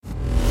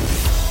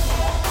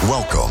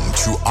Welcome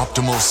to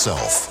Optimal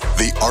Self,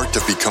 the art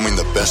of becoming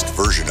the best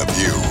version of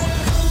you.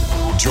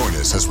 Join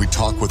us as we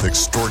talk with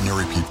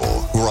extraordinary people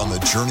who are on the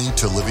journey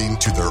to living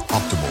to their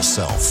optimal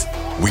self.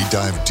 We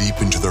dive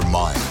deep into their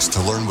minds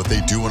to learn what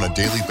they do on a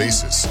daily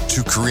basis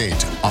to create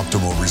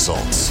optimal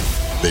results.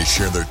 They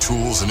share their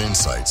tools and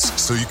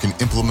insights so you can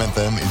implement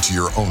them into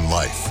your own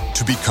life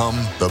to become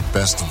the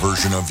best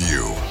version of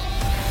you.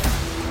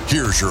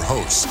 Here's your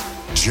host,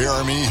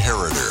 Jeremy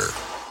Herriter.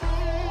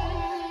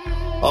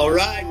 All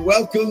right,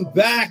 welcome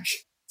back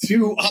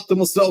to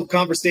Optimal Self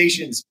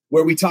Conversations,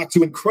 where we talk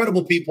to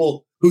incredible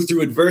people who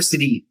through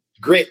adversity,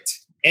 grit,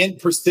 and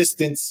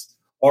persistence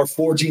are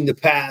forging the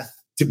path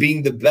to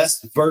being the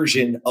best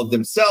version of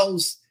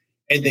themselves.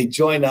 And they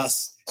join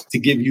us to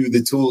give you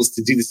the tools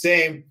to do the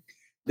same.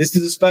 This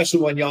is a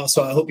special one, y'all,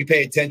 so I hope you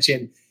pay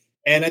attention.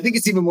 And I think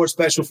it's even more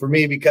special for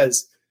me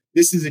because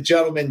this is a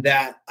gentleman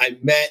that I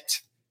met,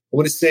 I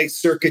want to say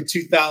circa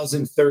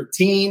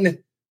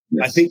 2013.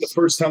 Yes. I think the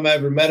first time I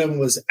ever met him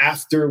was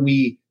after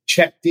we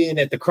checked in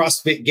at the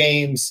CrossFit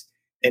Games,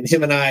 and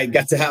him and I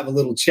got to have a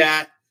little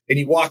chat, and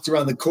he walked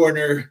around the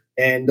corner.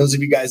 And those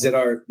of you guys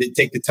that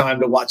take the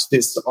time to watch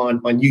this on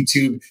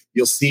YouTube,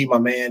 you'll see my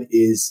man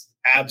is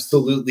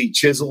absolutely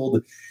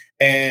chiseled,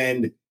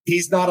 and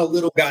he's not a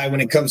little guy when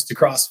it comes to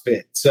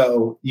CrossFit.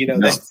 So, you know,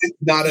 no.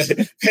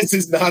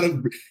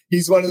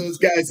 He's one of those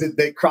guys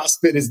that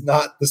CrossFit is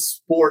not the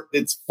sport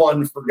that's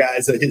fun for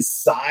guys of his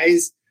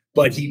size.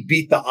 But he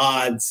beat the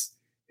odds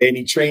and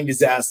he trained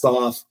his ass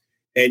off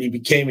and he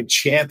became a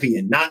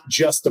champion, not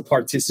just a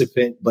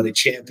participant, but a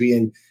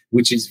champion,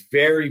 which is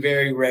very,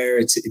 very rare.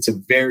 It's a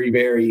very,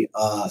 very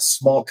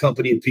small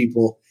company of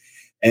people.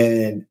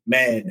 And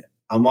man,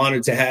 I'm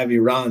honored to have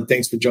you, Ron.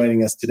 Thanks for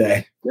joining us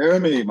today.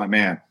 Jeremy, my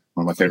man,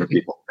 one of my favorite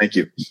people. Thank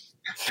you.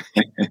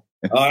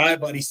 All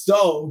right, buddy.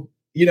 So,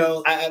 you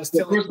know, I was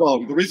telling first of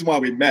all, the reason why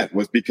we met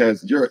was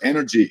because your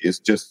energy is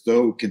just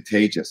so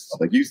contagious.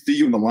 Like you see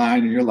you in the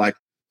line and you're like,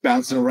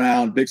 bouncing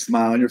around, big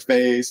smile on your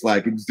face,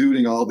 like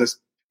exuding all this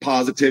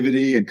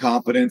positivity and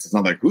confidence. And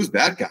I'm like, who's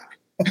that guy?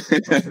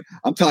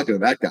 I'm talking to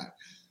that guy.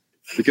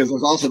 Because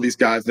there's also these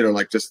guys that are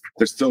like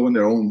they're so in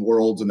their own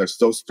worlds and they're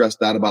so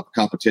stressed out about the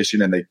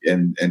competition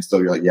and so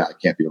you're like, yeah, I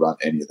can't be around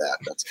any of that.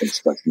 That's going to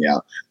stress me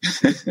out.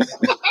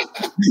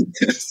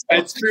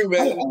 That's true,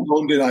 man. I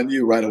honed in on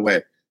you right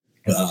away.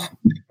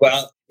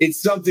 Well,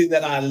 it's something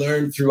that I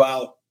learned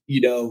throughout, you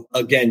know,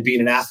 again,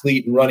 being an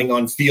athlete and running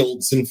on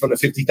fields in front of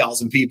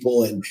 50,000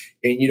 people. And,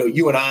 you know,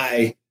 you and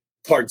I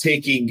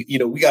partaking, you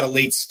know, we got a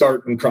late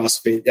start in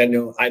CrossFit.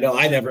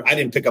 I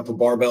didn't pick up a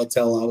barbell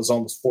till I was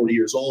almost 40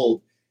 years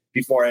old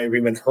before I ever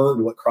even heard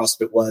what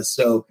CrossFit was.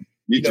 So,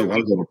 me too. I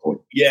was over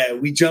 40. Yeah,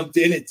 we jumped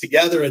in it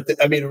together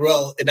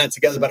not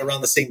together, but around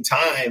the same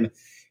time.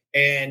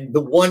 And the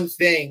one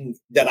thing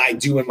that I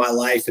do in my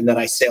life and that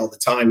I say all the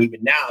time,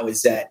 even now,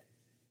 is that,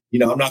 you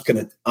know, I'm not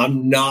gonna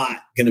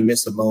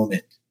miss a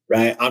moment.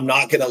 Right. I'm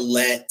not going to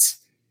let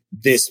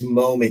this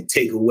moment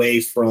take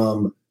away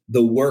from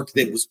the work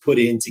that was put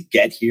in to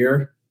get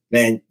here.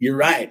 Man, you're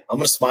right. I'm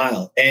going to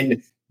smile.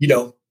 And, you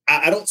know,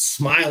 I don't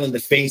smile in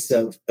the face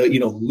of,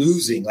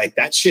 losing. Like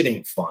that shit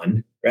ain't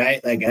fun.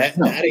 Right. Like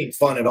that ain't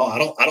fun at all.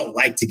 I don't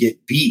like to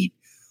get beat.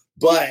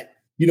 But,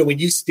 you know, when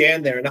you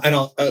stand there, and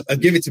I'll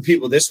give it to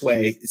people this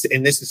way,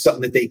 and this is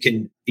something that they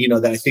can, you know,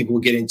 that I think we'll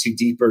get into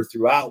deeper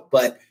throughout.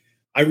 But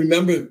I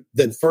remember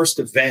the first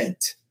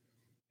event.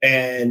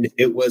 And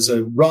it was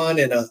a run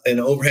and an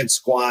overhead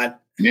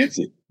squat.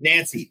 Nancy.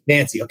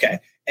 Okay.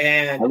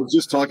 And I was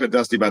just talking to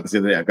Dusty about this the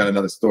other day. I've got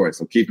another story,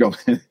 so keep going.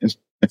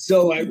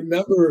 So I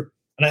remember,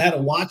 and I had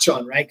a watch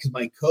on, right? Because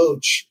my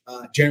coach,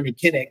 Jeremy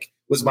Kinnick,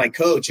 was my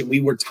coach, and we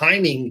were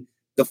timing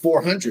the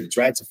 400s,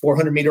 right? It's a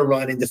 400-meter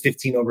run into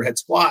 15 overhead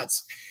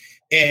squats.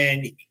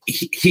 And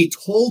he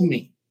told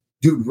me,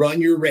 dude,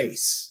 run your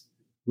race,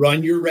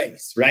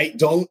 right?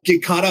 Don't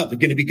get caught up. There's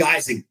going to be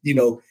guys that, you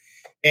know.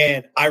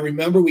 And I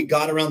remember we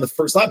got around the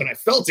first lap and I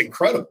felt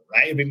incredible,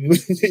 right? I mean,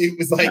 it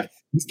was like, it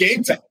was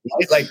game time,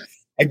 right? Like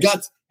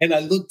I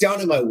looked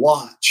down at my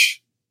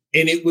watch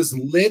and it was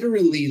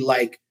literally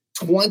like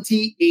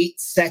 28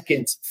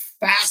 seconds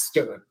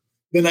faster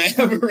than I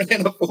ever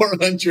ran a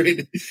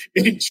 400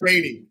 in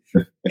training.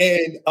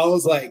 And I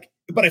was like,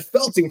 but I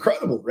felt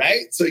incredible,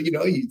 right? So, you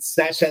know, you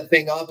snatch that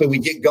thing up and we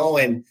get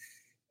going.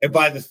 And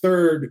by the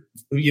third,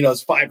 you know,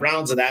 it's 5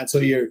 rounds of that. So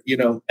you're, you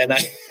know, and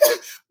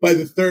by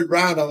the third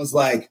round, I was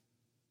like,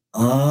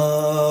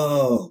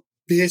 oh,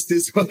 this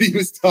is what he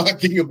was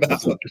talking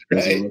about.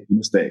 Right?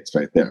 Mistakes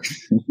right there.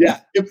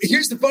 Yeah.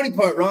 Here's the funny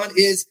part, Ron,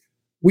 is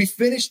we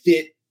finished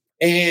it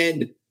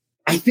and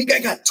I think I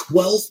got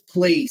 12th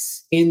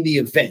place in the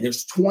event.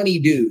 There's 20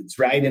 dudes,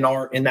 right? And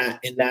I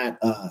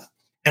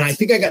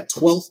think I got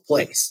 12th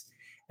place.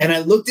 And I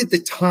looked at the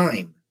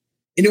time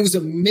and it was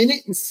 1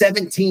 minute and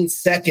 17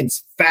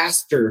 seconds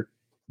faster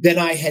than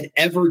I had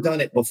ever done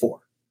it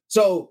before.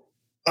 So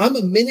I'm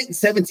 1 minute and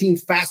 17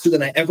 faster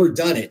than I ever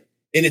done it.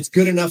 And it's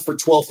good enough for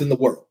 12th in the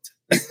world.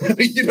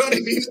 You know what I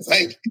mean? It's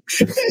like,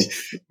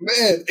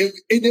 man,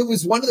 it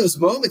was one of those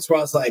moments where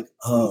I was like,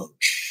 oh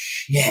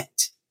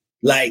shit.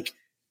 Like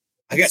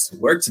I got some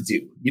work to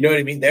do. You know what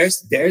I mean?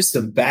 There's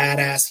some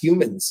badass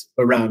humans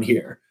around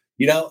here,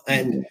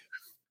 and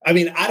I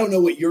mean, I don't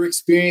know what your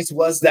experience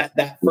was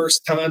that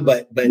first time,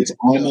 but it's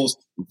almost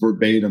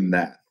verbatim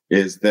that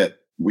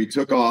we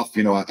took off,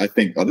 I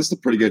think, this is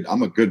pretty good.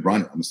 I'm a good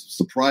runner. I'm a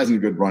surprisingly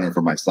good runner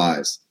for my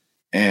size.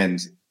 And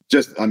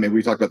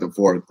we talked about that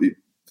before. The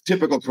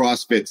typical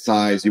CrossFit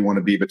size, you want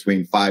to be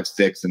between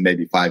 5'6" and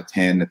maybe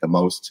 5'10" at the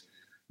most.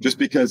 Just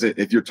because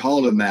if you're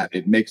taller than that,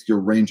 it makes your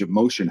range of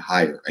motion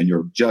higher and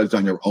you're judged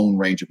on your own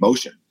range of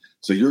motion.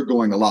 So you're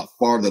going a lot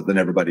farther than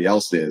everybody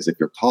else is if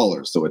you're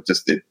taller. So when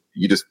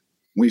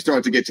you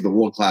start to get to the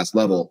world-class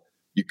level,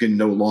 you can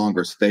no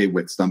longer stay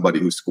with somebody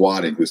who's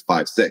squatting, who's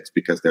 5'6",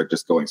 because they're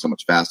just going so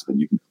much faster than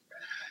you can.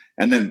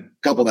 And then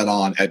couple that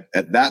on,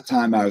 at that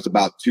time, I was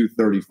about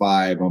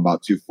 235. I'm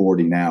about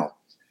 240 now.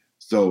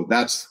 So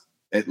that's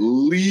at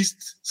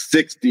least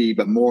 60,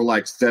 but more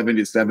like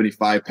 70 to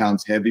 75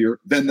 pounds heavier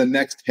than the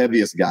next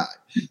heaviest guy.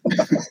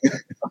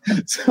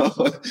 So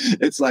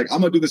it's like, I'm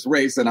going to do this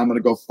race and I'm going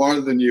to go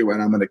farther than you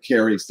and I'm going to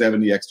carry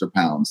 70 extra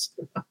pounds.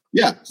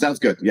 Yeah, sounds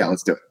good. Yeah,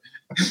 let's do it.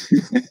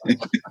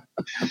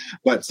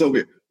 But so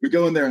we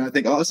go in there and I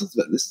think, this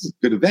is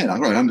a good event. All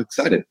right, I'm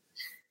excited.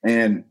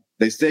 And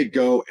they say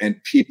go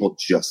and people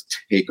just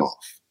take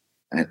off.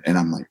 And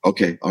I'm like,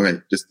 okay, all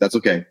right, that's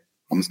okay.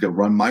 I'm just going to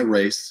run my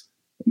race.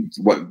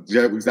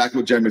 Exactly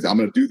what Jeremy said. I'm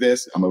going to do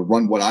this. I'm going to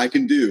run what I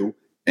can do.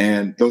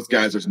 And those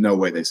guys, there's no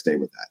way they stay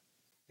with that.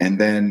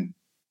 And then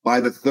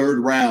by the third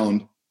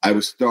round, I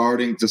was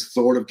starting to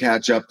sort of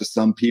catch up to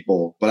some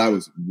people, but I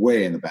was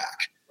way in the back.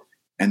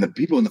 And the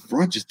people in the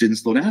front just didn't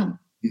slow down.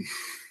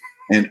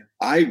 And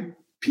I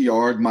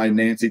PR'd my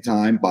Nancy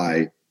time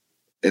by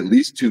at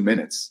least 2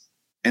 minutes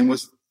and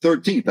was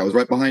 13th. I was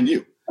right behind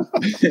you.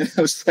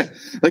 I was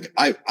like,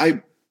 I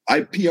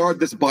PR'd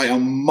this by a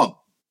month.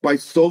 By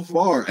so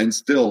far, and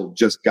still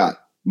just got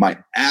my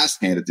ass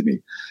handed to me.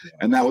 Yeah.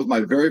 And that was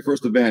my very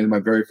first event in my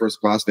very first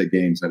CrossFit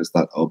Games. I just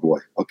thought, oh boy,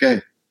 okay,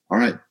 all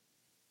right.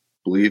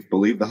 Believe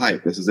the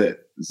hype. This is it.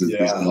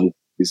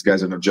 These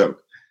guys are no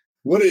joke.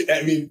 An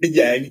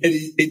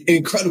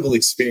incredible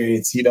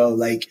experience,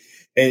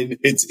 and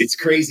it's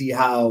crazy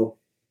how,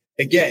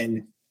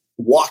 again,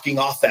 walking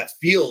off that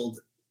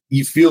field,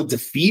 you feel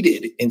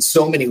defeated in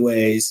so many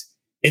ways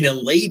and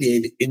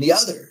elated in the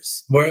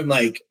others, where I'm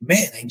like,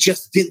 man, I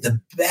just did the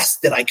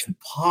best that I could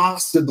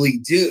possibly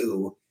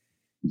do.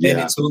 Yeah. And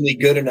it's only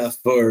good enough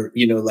for,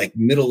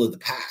 middle of the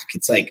pack.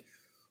 It's like,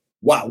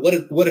 wow, what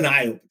an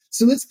eye opener.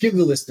 So let's give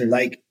the listener,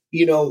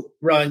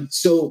 Ron,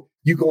 so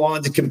you go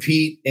on to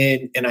compete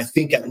and I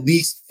think at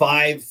least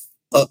 5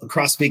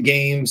 CrossFit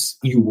Games,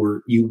 you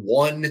were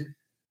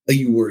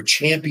a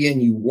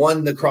champion, you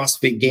won the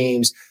CrossFit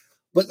Games,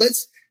 but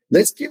let's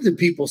give the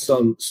people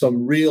some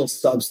real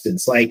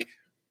substance.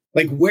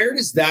 Like, where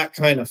does that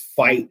kind of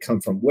fight come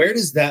from? Where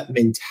does that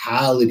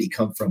mentality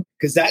come from?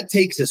 Because that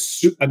takes it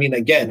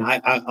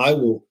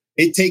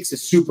takes a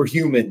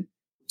superhuman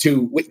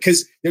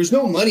because there's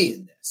no money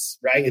in this,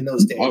 right? In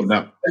those days. Oh,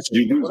 no.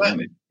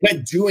 We're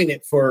not doing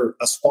it for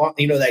a spot,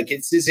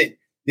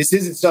 this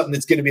isn't something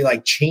that's going to be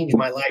like change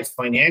my life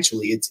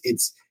financially.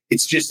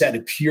 It's just out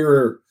of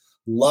pure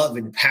love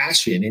and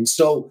passion. And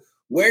so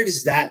where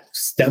does that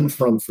stem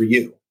from for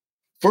you?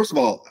 First of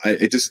all,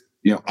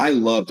 I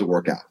love to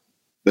work out.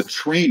 The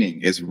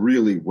training is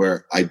really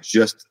where I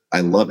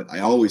love it. I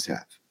always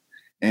have.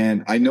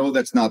 And I know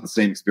that's not the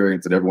same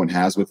experience that everyone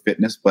has with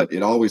fitness, but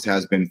it always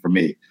has been for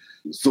me.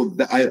 So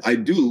I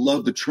do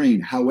love to train.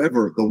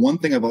 However, the one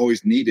thing I've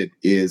always needed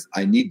is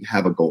I need to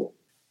have a goal.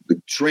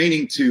 The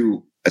training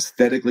to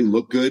aesthetically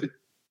look good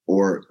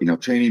or,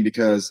 training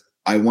because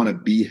I want to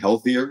be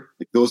healthier.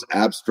 Like those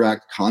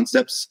abstract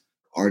concepts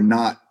are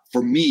not,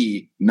 for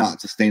me, not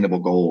sustainable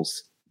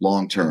goals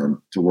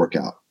long-term to work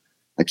out.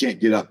 I can't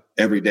get up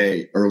every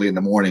day early in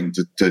the morning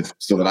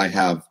so that I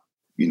have,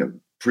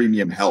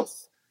 premium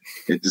health.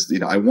 It just,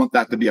 I want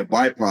that to be a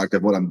byproduct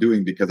of what I'm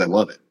doing because I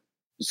love it.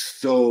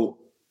 So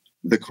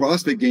the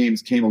CrossFit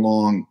Games came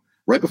along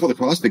right before the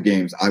CrossFit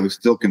Games. I was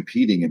still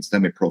competing in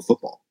semi-pro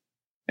football.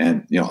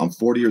 And, I'm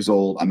 40 years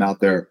old. I'm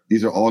out there.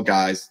 These are all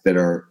guys that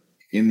are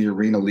in the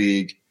Arena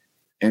League,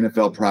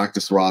 NFL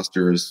practice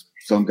rosters.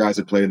 Some guys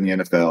have played in the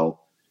NFL.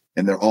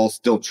 And they're all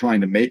still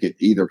trying to make it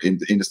either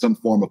into some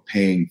form of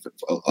paying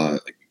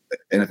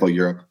NFL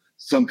Europe,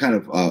 some kind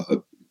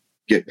of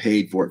get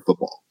paid for it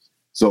football.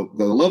 So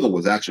the level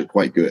was actually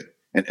quite good.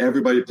 And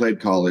everybody played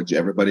college.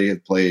 Everybody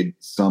had played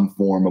some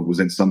form was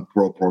in some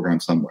pro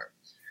program somewhere.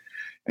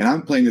 And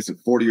I'm playing this at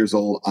 40 years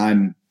old.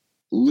 I'm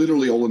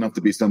literally old enough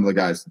to be some of the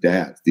guys'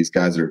 dads. These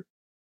guys are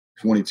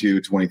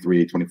 22,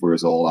 23, 24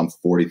 years old. I'm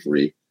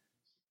 43.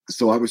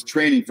 So I was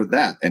training for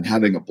that and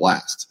having a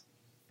blast.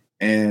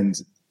 And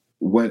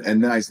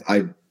then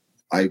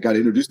I got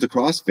introduced to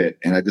CrossFit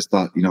and I just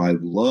thought,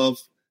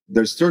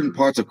 there's certain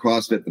parts of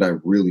CrossFit that I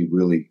really,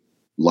 really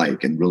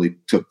like and really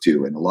took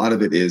to. And a lot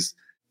of it is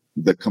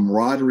the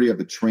camaraderie of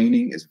the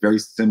training is very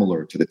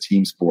similar to the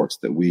team sports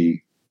that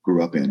we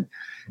grew up in.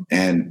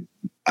 And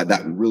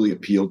that really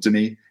appealed to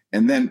me.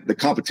 And then the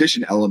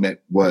competition element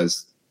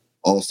was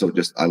also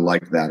just, I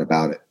liked that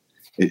about it.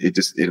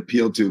 It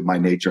appealed to my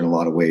nature in a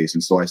lot of ways.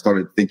 And so I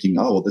started thinking,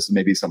 oh, well, this is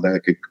maybe something I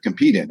could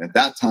compete in. At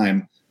that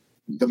time,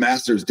 the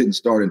Masters didn't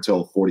start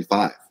until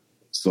 45.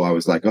 So I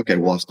was like, okay,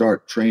 well, I'll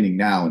start training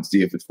now and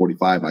see if at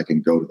 45 I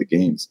can go to the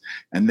games.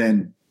 And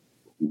then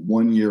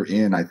 1 year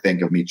in, I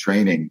think, of me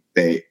training,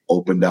 they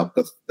opened up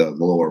the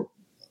lower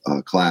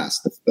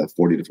class, the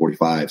 40 to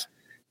 45.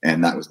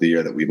 And that was the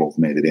year that we both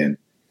made it in.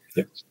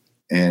 Yep.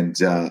 And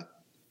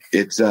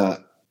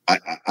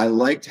I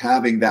liked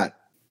having that.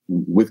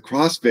 With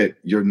CrossFit,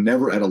 you're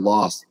never at a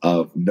loss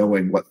of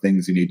knowing what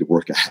things you need to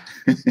work at.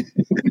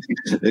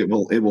 It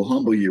will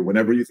humble you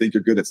whenever you think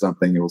you're good at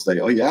something. It will say,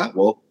 "Oh yeah,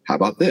 well, how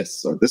about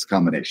this or this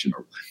combination?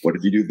 Or what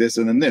if you do this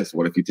and then this?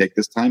 What if you take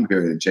this time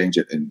period and change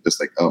it?" And just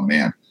like, "Oh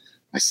man,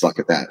 I suck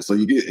at that." So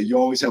you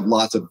always have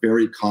lots of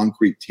very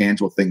concrete,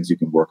 tangible things you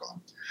can work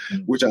on,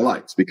 which I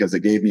liked because it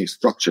gave me a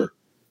structure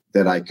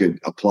that I could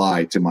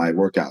apply to my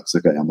workouts.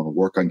 Okay, I'm going to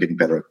work on getting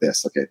better at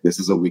this. Okay, this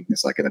is a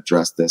weakness. I can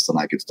address this and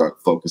I can start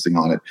focusing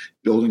on it,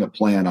 building a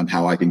plan on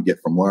how I can get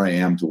from where I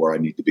am to where I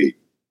need to be.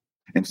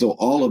 And so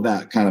all of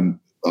that kind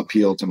of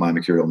appealed to my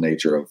mercurial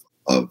nature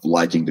of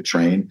liking to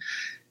train.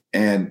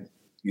 And,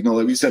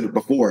 like we said it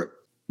before,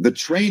 the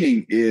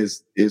training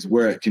is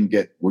where you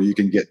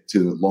can get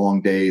to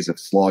long days of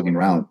slogging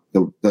around.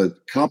 The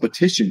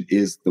competition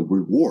is the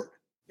reward.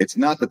 It's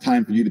not the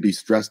time for you to be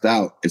stressed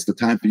out. It's the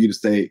time for you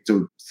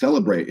to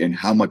celebrate and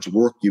how much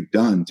work you've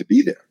done to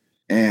be there.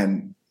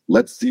 And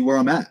let's see where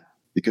I'm at,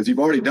 because you've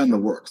already done the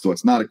work. So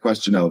it's not a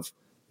question of,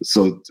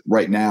 so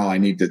right now I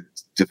need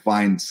to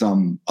find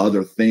some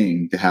other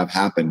thing to have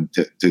happen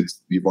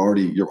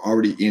you're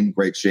already in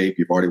great shape.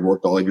 You've already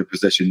worked all of your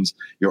positions.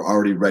 You're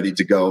already ready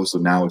to go. So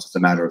now it's just a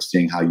matter of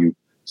seeing how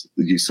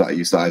you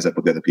size up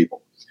with other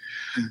people.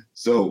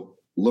 So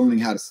learning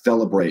how to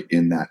celebrate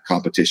in that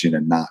competition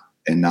and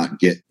not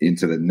get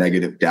into the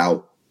negative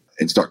doubt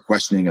and start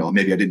questioning, oh,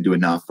 maybe I didn't do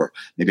enough, or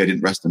maybe I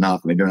didn't rest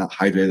enough, maybe I'm not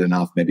hydrated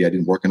enough, maybe I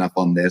didn't work enough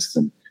on this,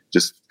 and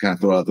just kind of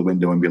throw it out the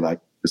window and be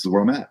like, this is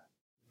where I'm at.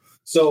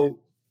 So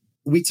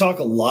we talk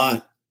a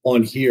lot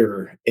on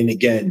here, and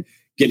again,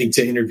 getting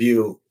to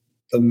interview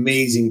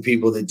amazing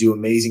people that do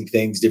amazing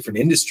things, different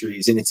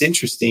industries. And it's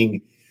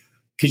interesting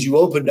because you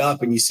opened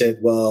up and you said,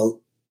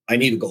 well, I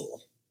need a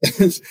goal.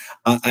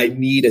 I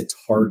need a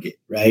target,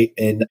 right?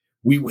 And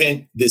we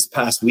went this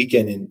past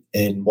weekend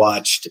and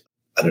watched,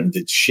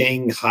 the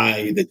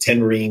Shanghai, the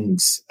 10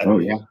 Rings.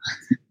 Yeah.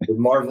 The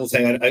Marvel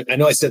thing. I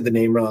know I said the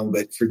name wrong,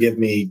 but forgive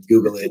me.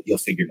 Google it. You'll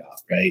figure it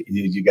out, right?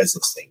 You guys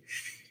listening.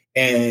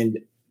 And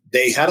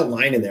they had a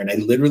line in there, and I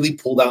literally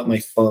pulled out my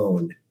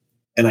phone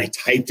and I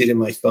typed it in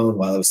my phone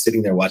while I was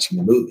sitting there watching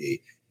the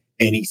movie.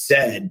 And he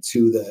said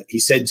to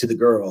the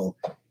girl,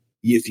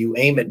 if you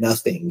aim at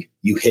nothing,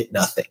 you hit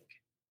nothing.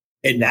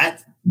 And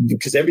that,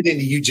 because everything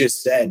that you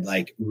just said,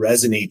 like,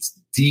 resonates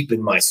deep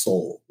in my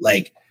soul.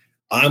 Like,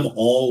 I'm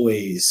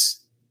always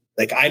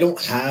like, I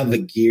don't have a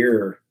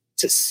gear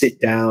to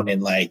sit down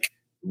and like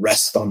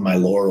rest on my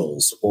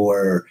laurels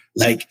or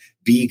like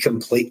be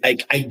complete.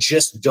 Like, I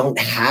just don't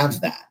have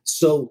that.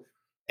 So,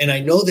 and I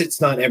know that it's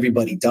not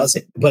everybody does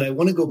it, but I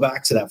want to go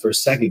back to that for a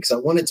second, because I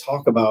want to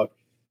talk about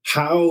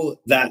how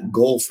that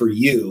goal for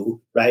you,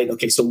 right?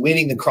 Okay. So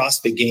winning the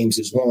CrossFit Games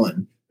is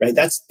one, right?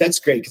 That's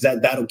great, because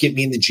that'll get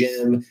me in the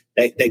gym.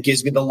 That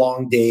gives me the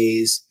long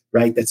days,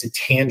 right? That's a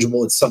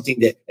tangible. It's something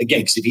that,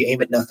 again, because if you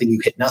aim at nothing,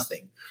 you hit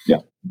nothing. Yeah.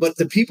 But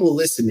the people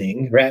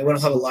listening, right? We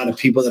don't have a lot of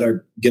people that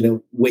are going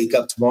to wake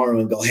up tomorrow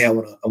and go, hey, I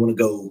want to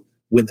go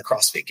win the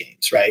CrossFit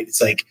Games, right?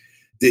 It's like,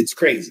 it's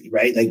crazy,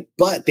 right? Like,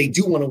 but they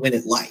do want to win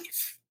at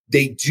life.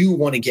 They do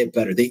want to get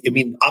better.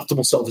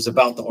 Optimal Self is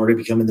about the art of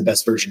becoming the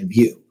best version of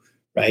you,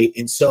 right?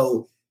 And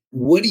so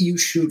what do you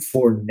shoot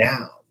for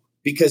now?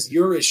 Because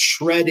you're as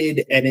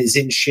shredded and as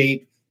in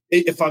shape.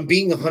 If I'm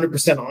being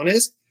 100%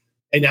 honest,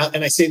 and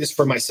I say this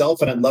for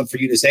myself, and I'd love for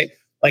you to say,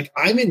 like,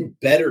 I'm in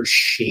better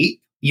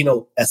shape,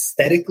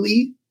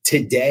 aesthetically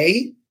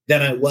today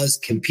than I was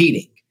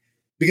competing,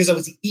 because I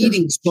was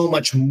eating so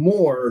much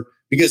more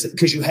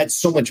because you had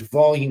so much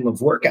volume of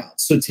workouts.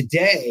 So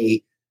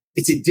today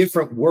it's a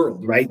different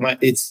world, right?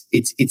 It's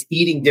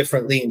eating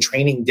differently and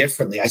training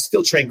differently. I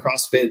still train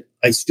CrossFit.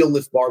 I still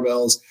lift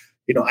barbells.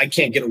 I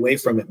can't get away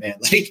from it, man.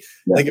 Like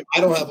if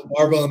I don't have a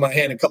barbell in my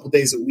hand a couple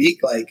days a week,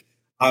 like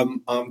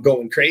I'm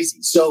going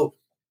crazy. So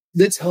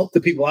let's help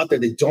the people out there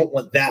that don't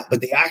want that, but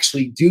they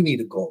actually do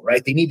need a goal,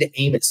 right? They need to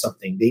aim at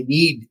something. They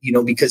need,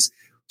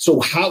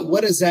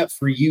 what is that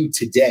for you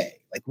today?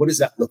 Like, what does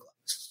that look like?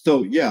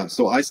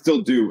 So I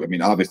still do.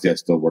 Obviously I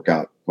still work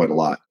out quite a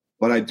lot,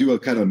 but I do a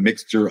kind of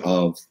mixture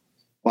of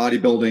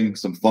bodybuilding,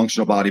 some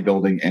functional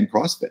bodybuilding, and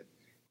CrossFit.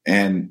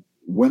 And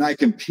when I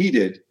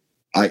competed,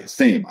 I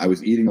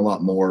was eating a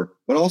lot more,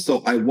 but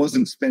also I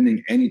wasn't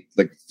spending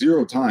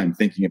zero time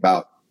thinking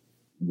about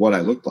what I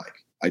looked like.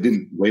 I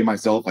didn't weigh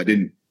myself.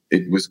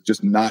 It was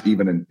just not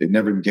even, it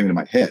never even came into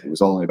my head. It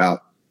was only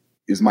about,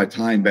 is my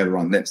time better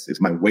on this?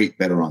 Is my weight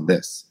better on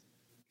this?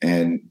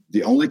 And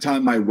the only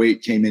time my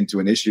weight came into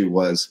an issue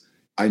was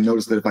I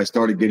noticed that if I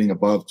started getting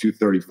above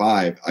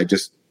 235,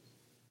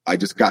 I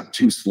just got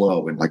too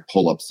slow in like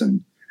pull-ups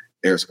and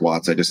air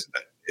squats.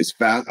 It's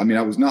fast. I mean,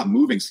 I was not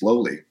moving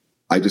slowly.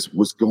 I just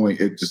was going,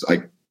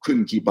 I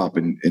couldn't keep up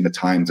in the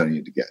times I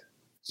needed to get.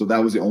 So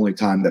that was the only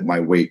time that my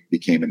weight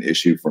became an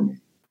issue for me.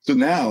 So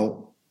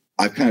now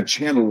I've kind of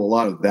channeled a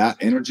lot of that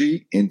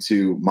energy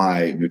into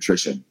my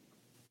nutrition,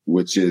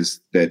 which is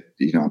that,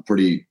 I'm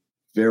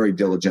very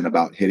diligent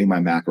about hitting my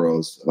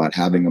macros, about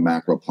having a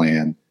macro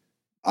plan.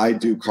 I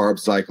do carb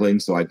cycling.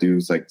 So I do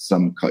like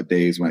some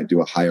days when I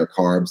do a higher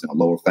carbs and a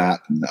lower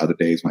fat, and the other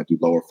days when I do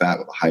lower fat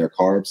with a higher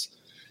carbs.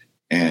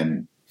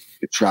 And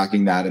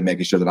tracking that and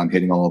making sure that I'm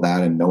hitting all of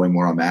that and knowing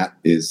where I'm at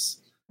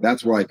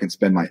that's where I can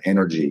spend my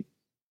energy.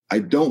 I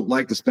don't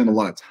like to spend a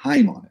lot of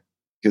time on it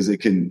because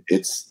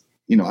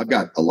I've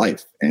got a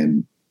life,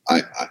 and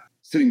I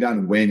sitting down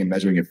and weighing and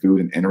measuring your food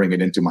and entering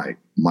it into my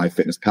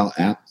MyFitnessPal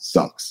app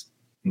sucks.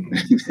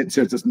 Mm-hmm.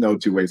 There's just no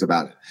two ways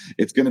about it.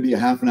 It's going to be a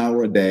half an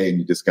hour a day and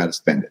you just got to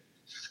spend it.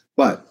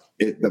 But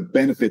the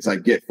benefits I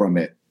get from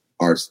it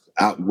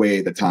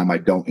outweigh the time I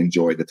don't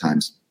enjoy the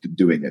times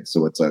doing it.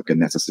 So it's like a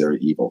necessary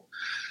evil.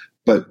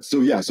 But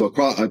so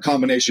a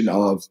combination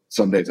of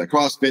some days I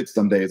CrossFit,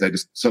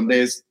 some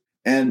days.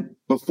 And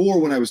before,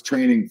 when I was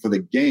training for the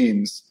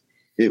games,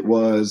 it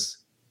was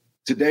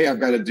today I've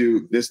got to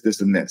do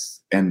this, and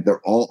this, and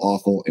they're all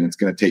awful. And it's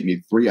going to take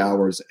me 3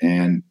 hours,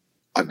 and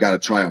I've got to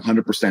try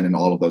 100% in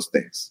all of those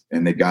things,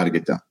 and they got to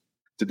get done.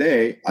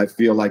 Today, I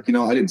feel like,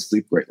 I didn't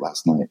sleep great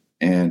last night,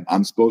 and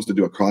I'm supposed to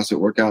do a CrossFit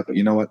workout, but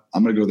you know what?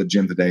 I'm going to go to the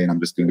gym today, and I'm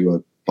just going to do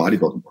a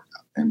bodybuilding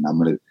workout, and I'm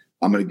going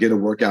to get a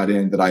workout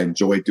in that I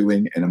enjoy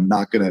doing, and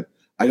I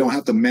don't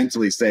have to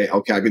mentally say,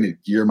 okay, I'm going to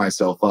gear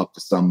myself up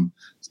to some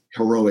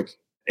heroic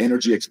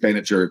energy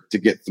expenditure to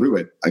get through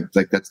it.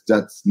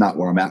 That's not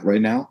where I'm at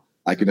right now.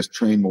 I can just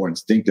train more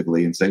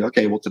instinctively and say,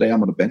 okay, well, today I'm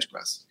going to bench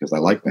press because I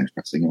like bench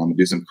pressing, and I'm going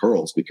to do some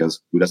curls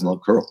because who doesn't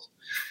love curls?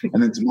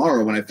 And then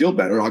tomorrow when I feel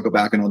better, I'll go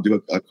back and I'll do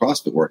a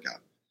CrossFit workout.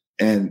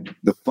 And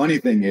the funny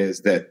thing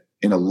is that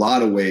in a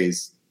lot of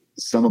ways,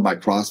 some of my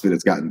CrossFit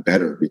has gotten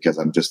better because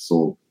I'm just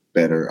so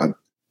better.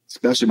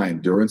 Especially my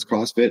endurance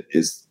CrossFit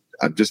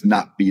I'm just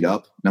not beat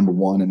up, number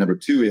one. And number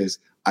two is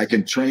I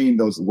can train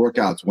those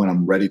workouts when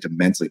I'm ready to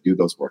mentally do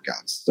those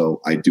workouts. So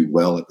I do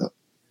well at them,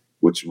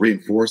 which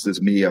reinforces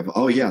me of,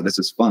 oh yeah, this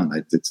is fun.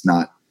 It's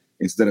not,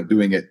 instead of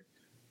doing it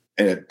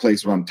at a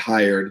place where I'm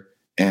tired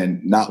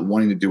and not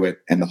wanting to do it,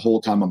 and the whole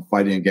time I'm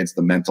fighting against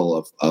the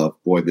mental of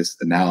boy,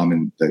 now I'm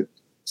in the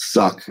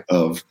suck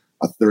of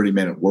a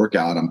 30-minute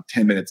workout. I'm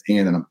 10 minutes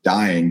in and I'm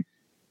dying.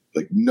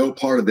 Like, no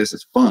part of this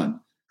is fun.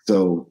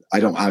 So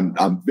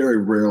I'm very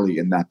rarely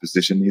in that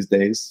position these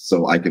days.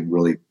 So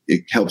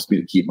it helps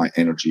me to keep my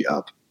energy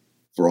up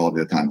for all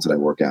the times that I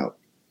work out.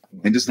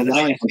 And just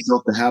allowing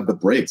myself to have the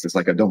breaks. It's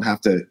like I don't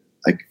have to,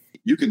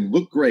 you can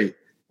look great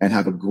and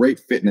have a great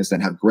fitness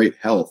and have great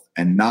health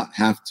and not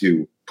have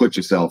to put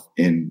yourself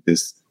in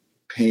this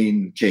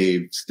pain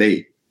cave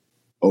state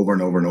over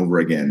and over and over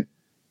again.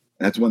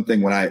 And that's one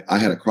thing when I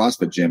had a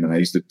CrossFit gym, and I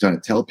used to try to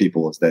tell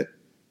people is that,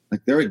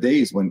 like, there are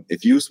days when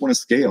if you just want to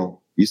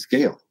scale, you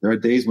scale. There are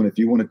days when if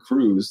you want to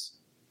cruise,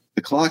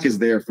 the clock is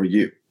there for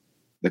you.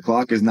 The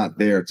clock is not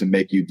there to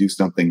make you do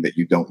something that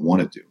you don't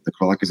want to do. The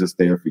clock is just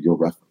there for your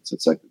reference.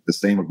 It's like the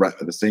same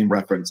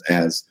reference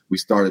as we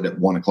started at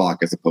 1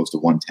 o'clock as opposed to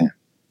 1:10.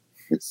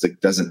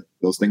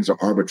 Those things are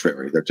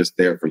arbitrary. They're just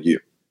there for you.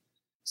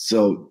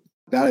 So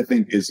that, I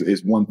think,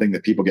 is one thing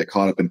that people get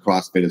caught up in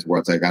CrossFit, is where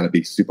it's like, I got to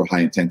be super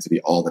high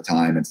intensity all the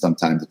time. And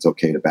sometimes it's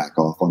okay to back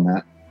off on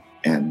that,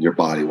 and your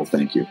body will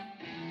thank you.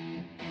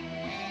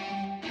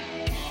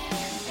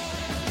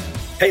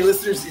 Hey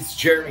listeners, it's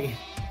Jeremy.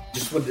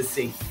 Just wanted to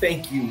say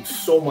thank you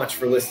so much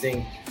for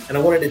listening. And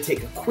I wanted to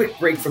take a quick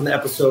break from the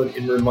episode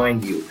and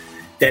remind you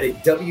that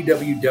at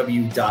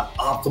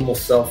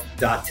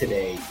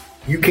www.optimalself.today,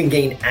 you can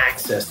gain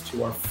access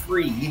to our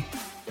free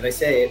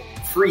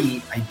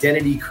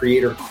Identity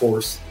Creator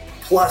course,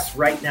 plus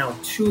right now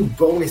 2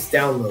 bonus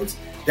downloads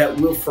that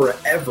will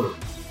forever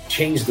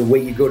change the way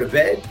you go to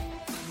bed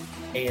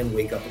and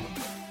wake up in the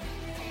morning.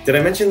 Did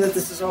I mention that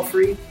this is all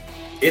free?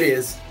 It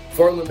is,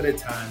 for a limited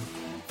time.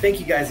 Thank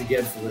you guys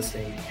again for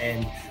listening.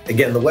 And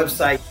again, the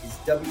website is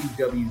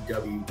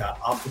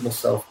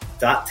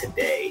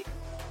www.optimalself.today.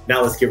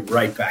 Now let's get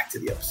right back to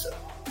the episode.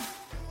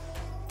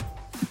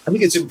 I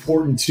think it's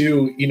important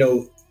too,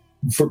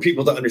 for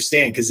people to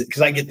understand,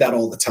 because I get that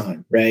all the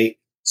time, right?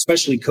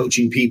 Especially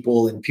coaching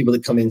people and people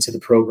that come into the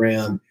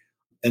program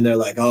and they're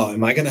like, oh,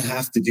 am I going to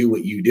have to do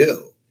what you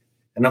do?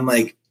 And I'm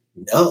like,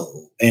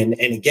 no. And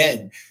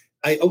again,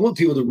 I want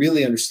people to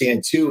really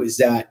understand too, is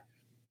that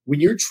when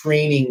you're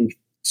training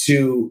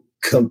to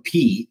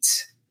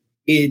compete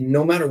in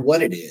no matter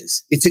what it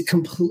is, it's a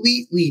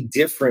completely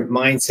different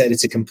mindset.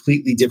 It's a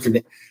completely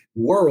different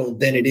world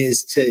than it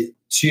is to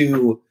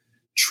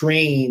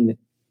train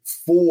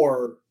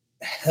for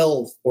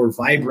health or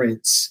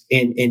vibrance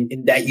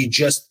in that you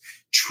just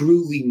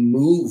truly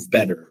move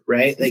better,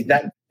 right? Like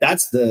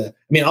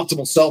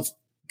Optimal Self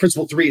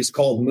Principle 3 is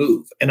called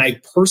Move. And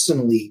I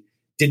personally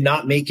did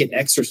not make it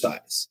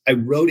exercise. I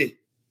wrote it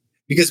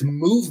because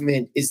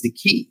movement is the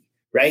key.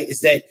 right?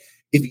 Is that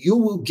if you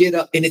will get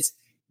up, and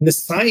the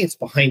science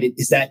behind it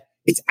is that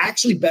it's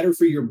actually better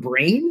for your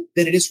brain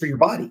than it is for your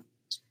body.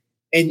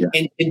 And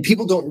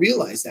people don't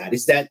realize that,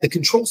 is that the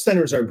control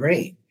center is our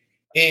brain.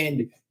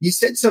 And you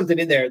said something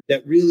in there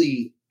that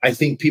really, I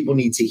think people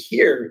need to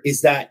hear,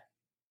 is that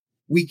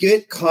we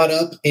get caught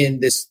up in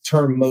this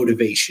term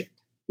motivation,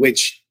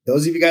 which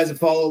those of you guys that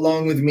follow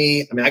along with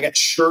me, I mean, I got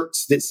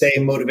shirts that say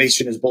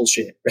motivation is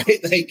bullshit,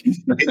 right? Like,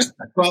 it's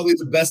probably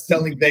the best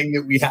selling thing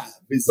that we have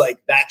is like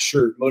that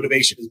shirt,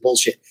 motivation is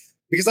bullshit,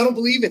 because I don't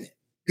believe in it.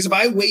 Because if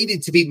I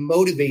waited to be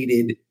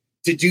motivated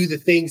to do the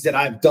things that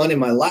I've done in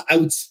my life,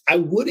 I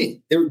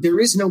wouldn't. There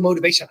is no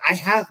motivation.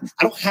 I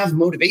don't have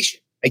motivation.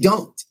 I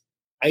don't.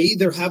 I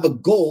either have a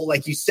goal,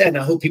 like you said, and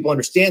I hope people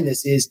understand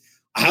this, is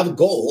I have a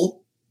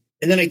goal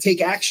and then I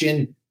take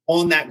action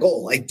on that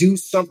goal. I do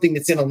something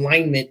that's in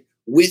alignment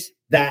with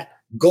that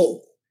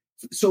goal.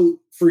 So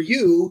for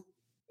you,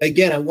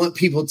 again, I want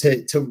people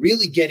to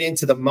really get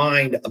into the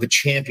mind of a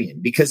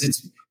champion,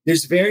 because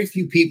there's very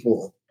few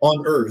people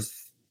on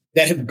earth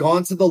that have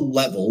gone to the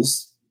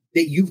levels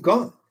that you've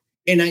gone.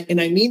 And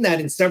I mean that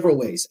in several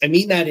ways. I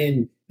mean that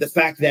in the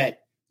fact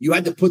that you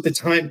had to put the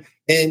time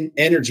and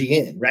energy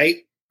in, right?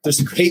 There's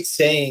a great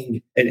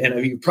saying,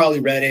 and you've probably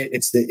read it.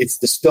 It's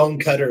the stone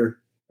cutter,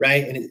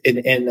 right? And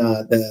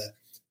the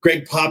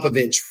Greg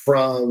Popovich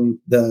from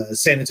the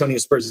San Antonio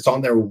Spurs. It's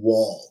on their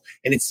wall,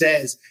 and it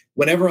says,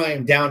 "Whenever I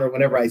am down or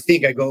whenever I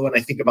go and I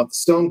think about the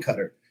stone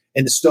cutter,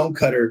 and the stone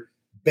cutter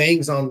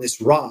bangs on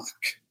this rock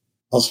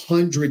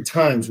 100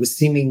 times with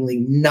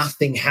seemingly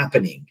nothing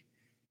happening,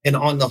 and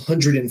on the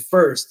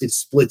 101st it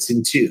splits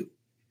in two.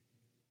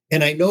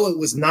 And I know it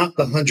was not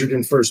the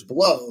 101st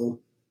blow.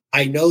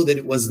 I know that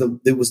it was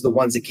the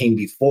ones that came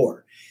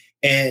before."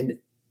 And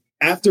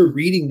after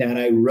reading that,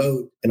 I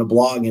wrote in a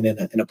blog and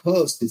in a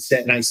post,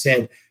 I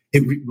said,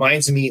 it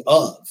reminds me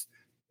of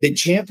that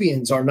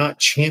champions are not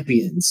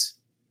champions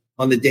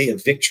on the day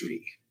of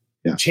victory.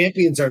 Yeah.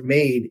 Champions are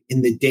made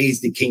in the days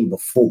that came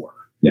before.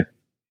 Yeah.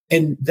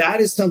 And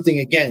that is something,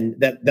 again,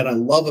 that I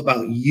love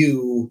about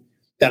you,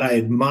 that I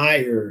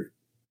admire,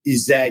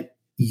 is that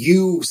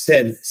you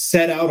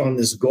set out on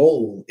this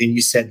goal and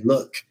you said,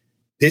 look,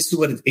 this is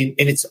what and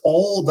it's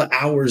all the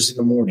hours in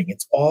the morning.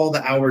 It's all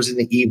the hours in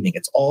the evening.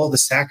 It's all the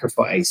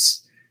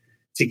sacrifice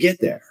to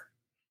get there.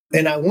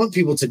 And I want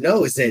people to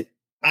know is that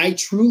I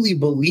truly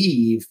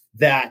believe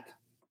that,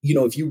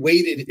 if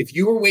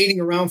you were waiting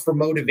around for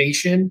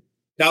motivation,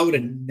 that would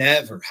have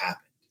never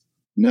happened.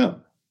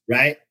 No.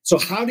 Right. So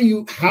how do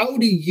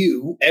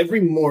you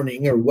every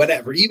morning or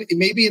whatever, even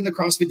maybe in the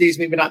CrossFit days,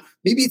 maybe not,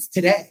 maybe it's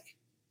today,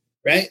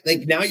 right?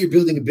 Like now you're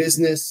building a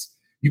business,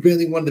 you're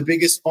building one of the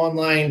biggest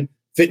online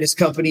fitness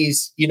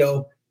companies, in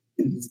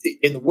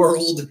the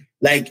world,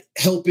 like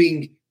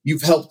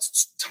you've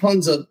helped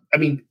tons of,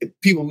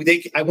 people,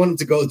 I want them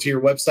to go to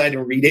your website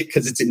and read it,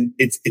 because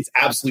it's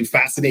absolutely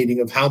fascinating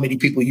of how many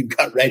people you've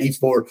got ready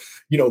for,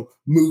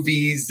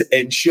 movies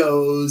and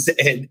shows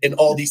and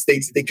all these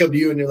things. They come to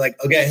you and they're like,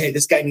 okay, hey,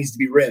 this guy needs to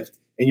be ripped.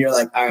 And you're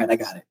like, all right, I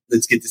got it.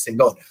 Let's get this thing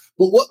going.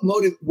 But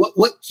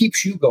what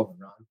keeps you going,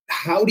 Ron?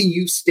 How do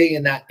you stay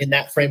in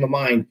that frame of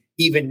mind,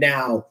 even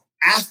now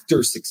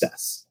after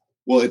success?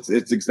 Well, it's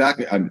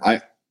exactly,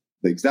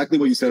 exactly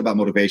what you said about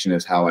motivation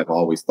is how I've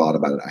always thought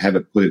about it. I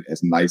haven't put it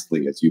as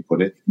nicely as you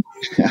put it,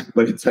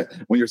 but it's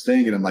when you're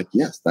saying it, I'm like,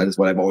 yes, that is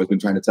what I've always been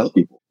trying to tell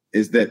people,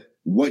 is that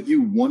what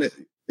you want it.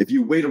 If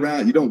you wait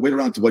around, you don't wait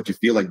around to what you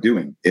feel like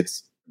doing.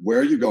 It's where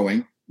are you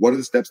going? What are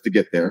the steps to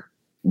get there?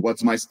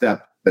 What's my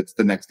step? That's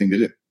the next thing to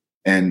do.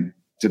 And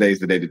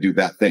today's the day to do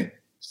that thing.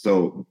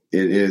 So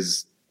it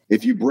is,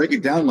 if you break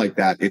it down like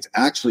that, it's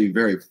actually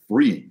very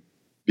freeing.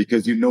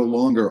 Because you no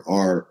longer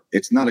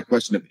it's not a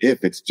question of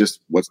if, it's just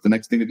what's the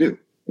next thing to do.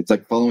 It's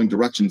like following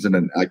directions in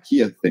an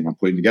IKEA thing I'm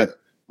putting together.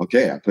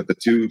 Okay, I put the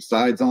two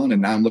sides on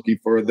and now I'm looking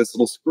for this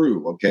little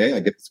screw. Okay, I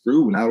get the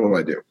screw. Now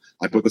what do?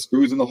 I put the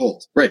screws in the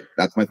holes. Great,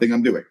 that's my thing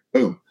I'm doing.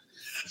 Boom.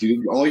 So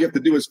all you have to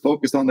do is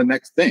focus on the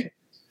next thing.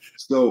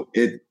 So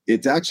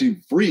it's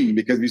actually freeing,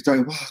 because you're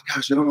starting, oh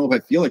gosh, I don't know if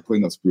I feel like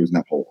putting those screws in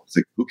that hole. It's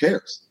like, who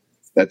cares?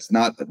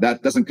 That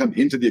doesn't come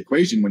into the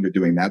equation when you're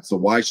doing that. So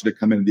why should it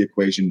come into the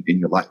equation in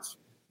your life?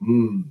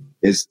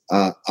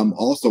 I'm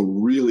also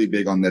really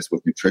big on this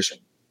with nutrition,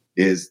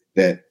 is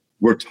that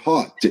we're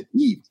taught to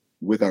eat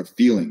with our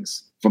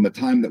feelings from the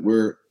time that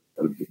we're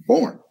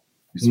born.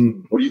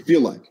 What do you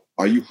feel like?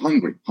 Are you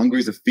hungry?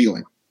 Hungry is a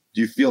feeling. Do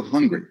you feel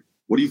hungry?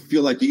 What do you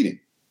feel like eating?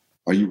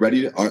 Are you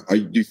ready?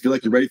 Do you feel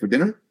like you're ready for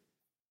dinner?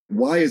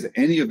 Why does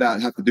any of that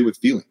have to do with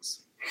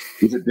feelings?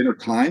 Is it dinner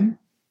time?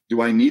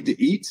 Do I need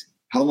to eat?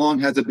 How long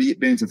has it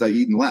been since I've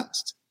eaten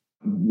last?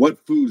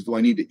 What foods do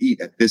I need to eat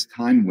at this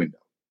time window?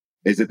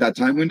 Is it that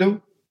time window?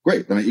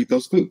 Great. Then I eat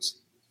those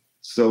foods.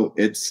 So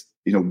it's,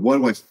 what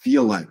do I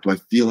feel like? Do I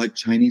feel like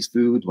Chinese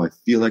food? Do I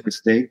feel like a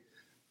steak?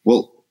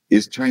 Well,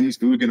 is Chinese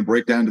food going to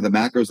break down to the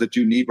macros that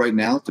you need right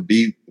now to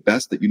be the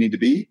best that you need to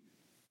be?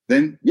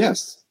 Then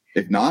yes.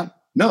 If not,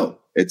 no.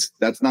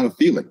 That's not a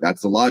feeling.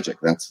 That's the logic.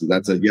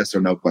 That's a yes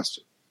or no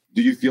question.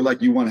 Do you feel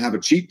like you want to have a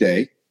cheat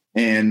day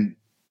and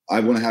I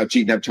want to have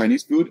cheat and have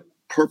Chinese food?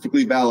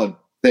 perfectly valid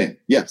thing.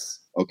 Yes.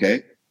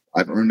 Okay.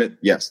 I've earned it.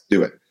 Yes.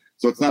 Do it.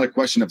 So it's not a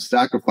question of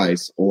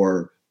sacrifice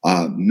or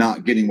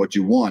not getting what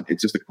you want.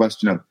 It's just a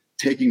question of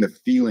taking the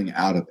feeling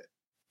out of it,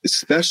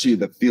 especially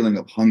the feeling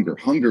of hunger.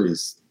 Hunger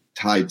is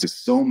tied to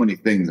so many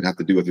things that have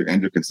to do with your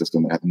endocrine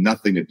system that have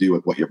nothing to do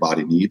with what your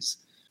body needs.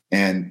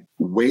 And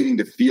waiting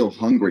to feel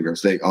hungry or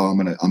say, oh, I'm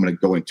gonna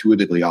go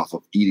intuitively off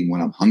of eating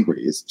when I'm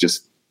hungry is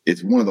just,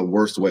 it's one of the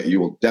worst ways.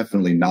 You will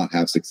definitely not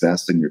have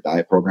success in your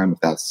diet program if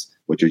that's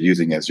what you're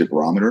using as your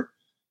barometer.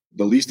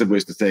 The least of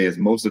which to say is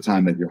most of the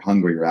time that you're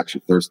hungry, you're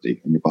actually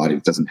thirsty, and your body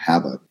doesn't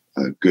have a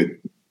good,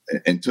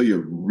 until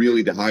you're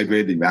really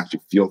dehydrated and you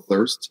actually feel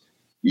thirst.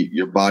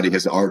 Your body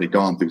has already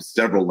gone through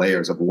several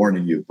layers of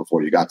warning you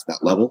before you got to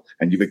that level,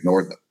 and you've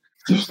ignored them.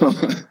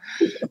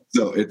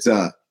 So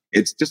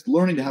it's just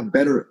learning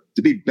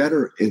to be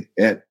better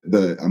at I'm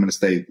going to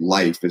say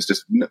life. It's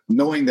just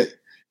knowing that,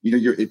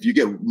 if you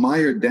get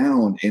mired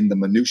down in the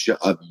minutia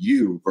of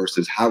you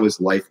versus how does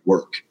life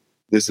work.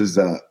 This is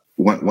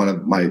one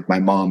of my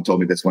mom told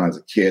me this when I was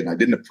a kid, and I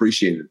didn't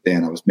appreciate it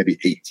then. I was maybe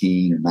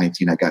 18 or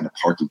 19. I got in a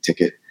parking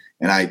ticket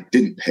and I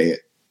didn't pay it.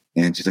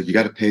 And she's like, you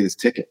got to pay this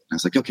ticket. And I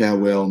was like, okay, I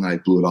will. And I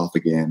blew it off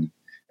again.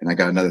 And I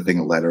got another thing,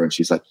 a letter. And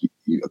she's like,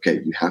 okay,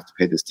 you have to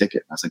pay this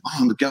ticket. And I was like,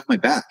 Mom, get off my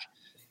back.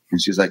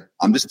 And she's like,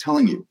 I'm just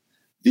telling you,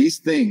 these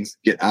things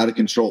get out of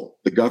control.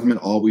 The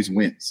government always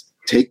wins.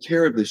 Take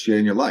care of this shit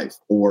in your life,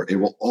 or it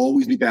will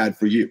always be bad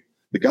for you.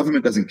 The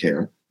government doesn't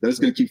care. They're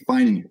just going to keep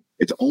finding you.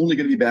 It's only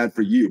going to be bad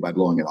for you by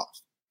blowing it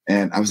off.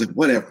 And I was like,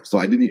 whatever. So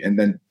I didn't. And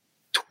then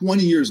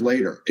 20 years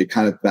later, it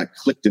kind of that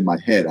clicked in my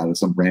head out of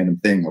some random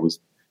thing. I was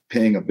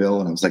paying a bill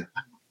and I was like,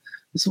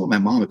 this is what my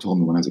mom had told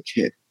me when I was a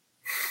kid,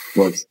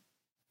 was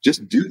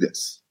just do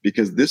this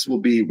because this will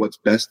be what's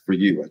best for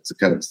you. It's a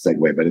kind of a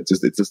segue, but it's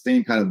the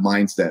same kind of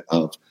mindset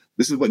of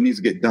this is what needs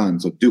to get done.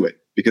 So do it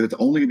because it's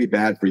only going to be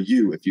bad for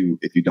you if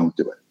you don't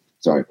do it.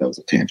 Sorry if that was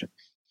a tangent.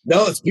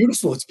 No, it's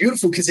beautiful. It's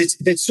beautiful because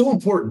it's so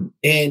important.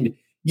 And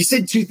you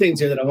said two things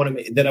here that I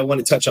want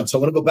to touch on. So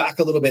I want to go back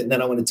a little bit and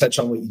then I want to touch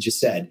on what you just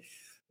said.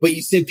 But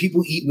you said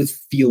people eat with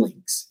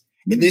feelings.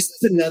 And this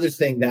is another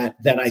thing that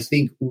I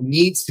think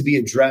needs to be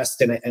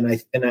addressed. And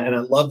I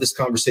love this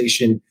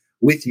conversation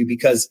with you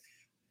because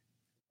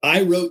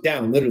I wrote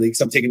down literally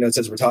because I'm taking notes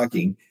as we're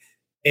talking.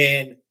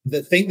 And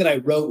the thing that I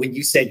wrote when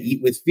you said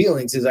eat with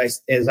feelings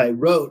is I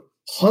wrote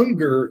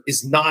hunger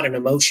is not an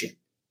emotion.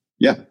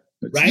 Yeah.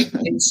 Right.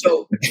 And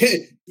so,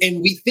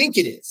 and we think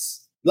it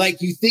is.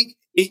 Like you think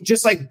it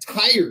just like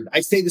tired.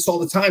 I say this all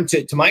the time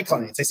to my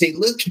clients. I say,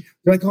 look,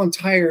 they're like, oh, I'm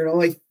tired.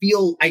 Oh, I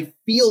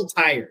feel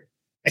tired.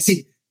 I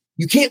say,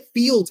 you can't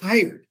feel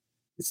tired.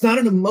 It's not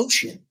an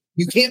emotion.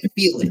 You can't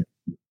feel it.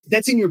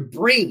 That's in your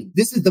brain.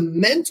 This is the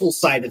mental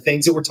side of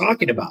things that we're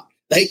talking about.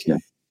 Like, yeah.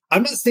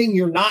 I'm not saying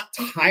you're not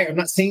tired. I'm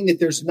not saying that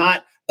there's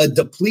not a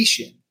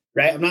depletion,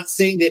 right? I'm not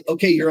saying that,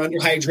 okay, you're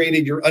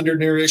underhydrated, you're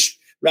undernourished,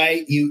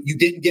 right? You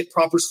didn't get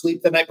proper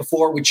sleep the night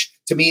before, which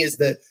to me is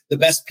the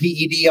best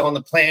PED on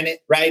the planet,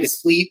 right?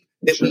 Is sleep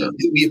that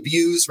we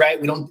abuse,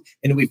 right? We don't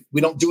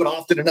do it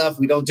often enough.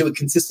 We don't do it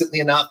consistently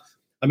enough.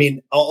 I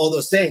mean, all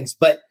those things,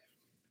 but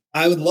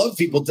I would love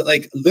people to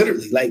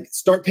literally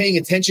start paying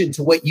attention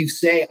to what you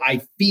say.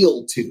 I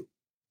feel to.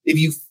 If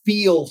you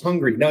feel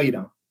hungry, no, you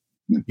don't.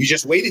 You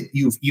just waited.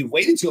 You've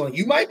waited too long.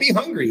 You might be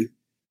hungry,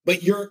 but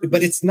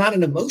it's not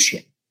an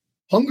emotion.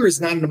 Hunger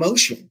is not an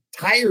emotion.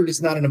 Tired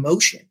is not an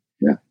emotion.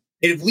 Yeah.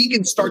 And if we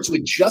can start to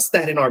adjust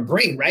that in our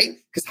brain, right?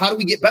 Because how do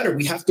we get better?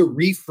 We have to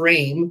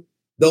reframe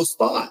those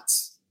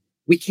thoughts.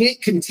 We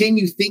can't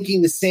continue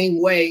thinking the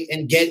same way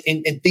and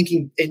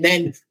thinking and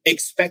then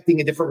expecting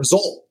a different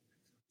result.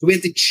 So we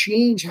have to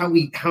change how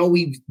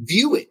we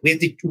view it. We have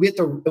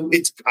to.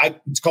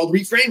 It's called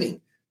reframing.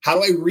 How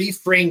do I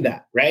reframe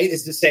that? Right?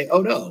 Is to say,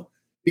 oh no,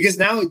 because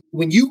now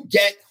when you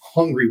get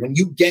hungry, when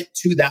you get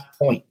to that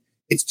point,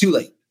 it's too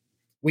late.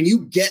 When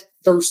you get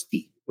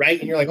thirsty, right,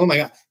 and you're like, oh my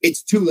God,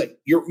 it's too late.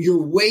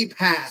 You're way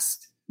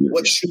past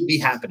what should be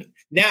happening.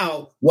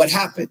 Now, what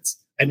happens?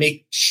 I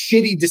make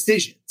shitty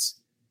decisions,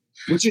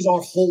 which is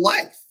our whole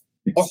life.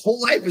 Our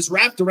whole life is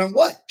wrapped around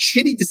what?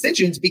 Shitty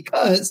decisions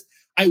because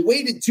I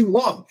waited too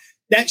long.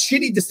 That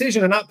shitty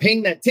decision of not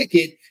paying that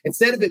ticket,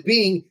 instead of it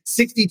being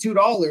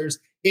 $62,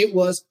 it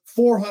was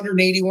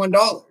 $481,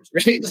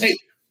 right? Like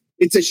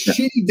it's a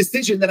shitty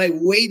decision that I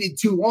waited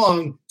too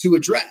long to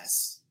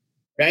address,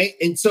 right?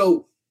 And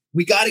so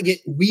we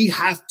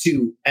have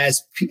to,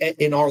 as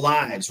in our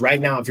lives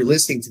right now, if you're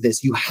listening to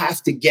this, you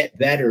have to get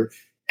better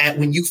at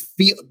when you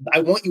feel. I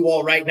want you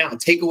all right now,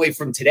 takeaway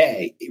from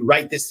today,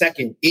 right this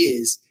second,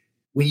 is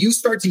when you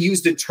start to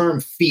use the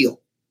term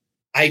feel.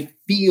 I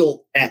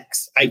feel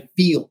X. I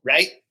feel,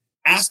 right?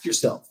 Ask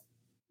yourself,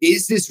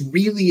 is this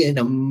really an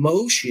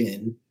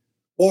emotion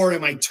or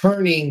am I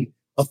turning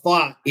a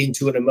thought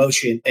into an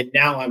emotion and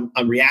now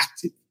I'm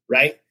reactive,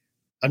 right?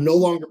 I'm no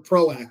longer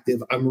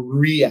proactive. I'm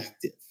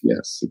reactive.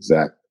 Yes,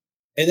 exactly.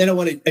 And then I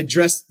want to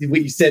address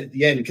what you said at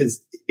the end,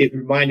 because it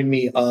reminded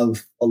me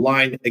of a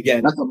line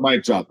again. That's a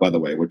mic drop, by the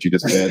way, what you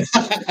just said.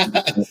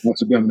 That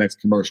should be on the next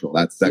commercial.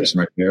 That section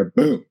right there.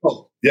 Boom.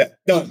 Oh, yeah.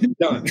 Done.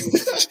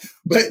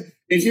 But,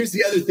 and here's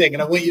the other thing.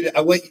 And I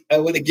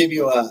want to give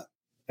you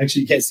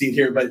actually you can't see it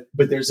here, but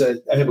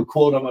I have a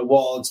quote on my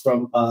wall. It's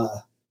from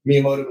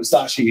Miyamoto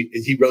Musashi.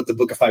 He wrote the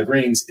Book of Five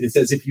Rings. And it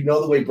says, if you know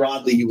the way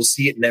broadly, you will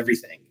see it in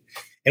everything.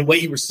 And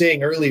what you were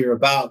saying earlier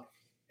about,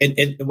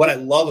 and what I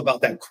love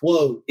about that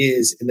quote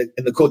is, and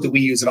the quote that we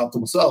use at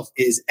Optimal Self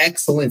is,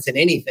 excellence in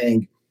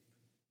anything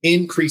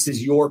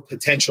increases your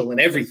potential in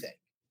everything.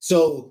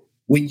 So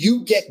when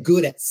you get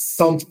good at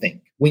something,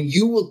 when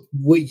you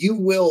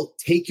will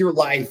take your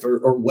life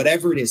or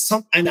whatever it is,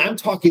 and I'm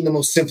talking the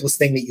most simplest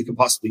thing that you can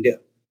possibly do,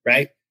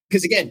 right?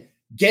 Because again,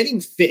 getting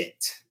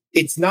fit,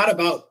 it's not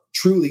about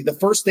truly, the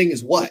first thing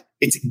is what?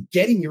 It's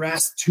getting your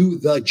ass to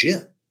the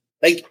gym.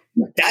 Like,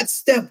 that's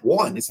step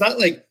one. It's not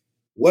like,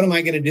 what am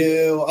I going to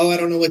do? Oh, I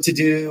don't know what to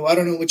do. I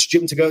don't know which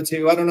gym to go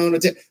to. I don't know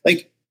what to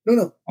like.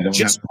 No.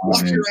 Just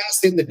walk your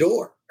ass in the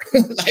door.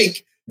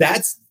 Like,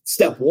 that's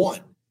step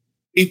one.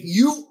 If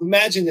you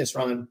imagine this,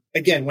 Ron,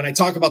 again, when I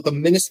talk about the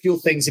minuscule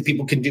things that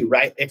people can do,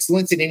 right?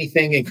 Excellence in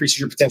anything increases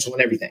your potential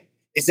in everything.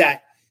 Is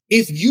that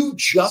if you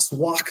just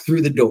walk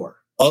through the door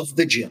of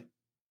the gym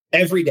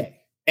every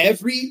day,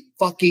 every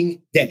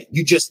fucking day,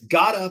 you just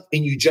got up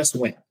and you just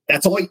went.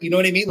 That's all, you know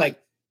what I mean? Like,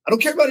 I don't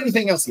care about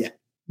anything else yet.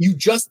 You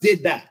just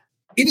did that.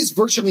 It is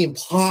virtually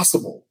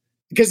impossible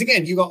because,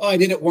 again, you go, oh, I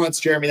did it once,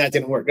 Jeremy, that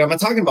didn't work. I'm not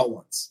talking about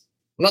once.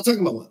 I'm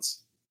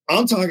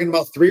talking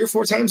about 3 or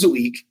 4 times a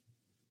week.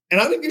 And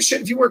I don't give a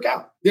shit if you work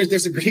out.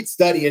 There's a great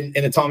study in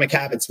Atomic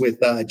Habits with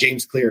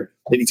James Clear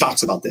that he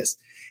talks about this.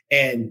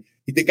 And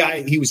the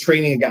guy, he was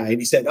training a guy and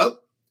he said, oh,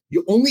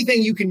 the only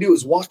thing you can do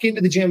is walk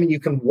into the gym and you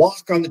can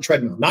walk on the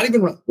treadmill, not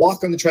even run,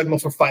 walk on the treadmill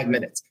for 5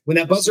 minutes. When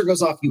that buzzer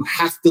goes off, you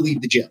have to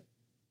leave the gym.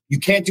 You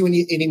can't do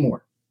any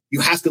more.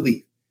 You have to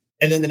leave.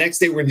 And then the next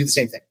day, we're going to do the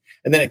same thing.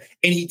 And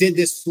he did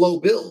this slow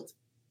build.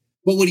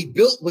 But what he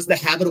built was the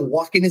habit of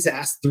walking his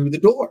ass through the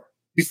door.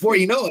 Before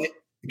you know it,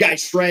 the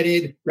guy's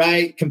shredded,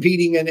 right?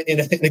 Competing in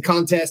a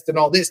contest and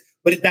all this.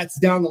 But that's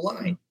down the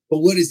line. But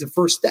what is the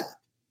first step?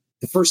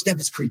 The first step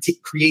is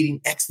creating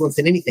excellence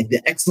in anything.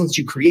 The excellence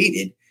you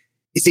created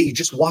is that you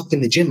just walked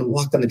in the gym and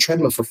walked on the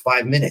treadmill for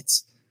 5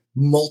 minutes,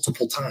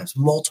 multiple times,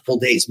 multiple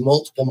days,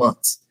 multiple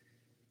months.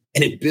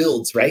 And it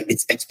builds, right?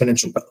 It's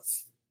exponential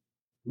growth.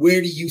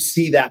 Where do you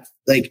see that?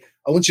 Like,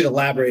 I want you to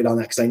elaborate on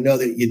that because I know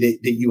that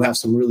you have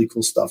some really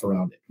cool stuff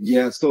around it.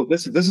 Yeah. So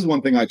this is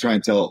one thing I try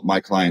and tell my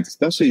clients,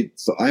 especially.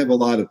 So I have a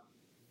lot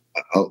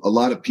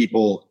of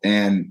people,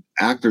 and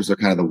actors are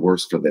kind of the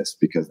worst for this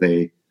because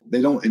they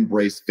don't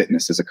embrace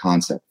fitness as a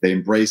concept. They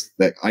embrace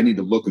that I need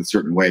to look a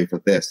certain way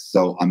for this,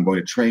 so I'm going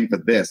to train for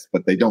this,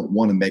 but they don't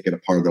want to make it a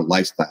part of their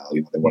lifestyle.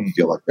 You know, they want to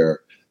feel like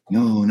they're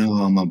no,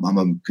 I'm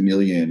a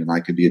chameleon and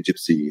I could be a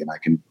gypsy and I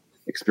can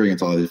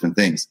experience all the different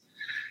things.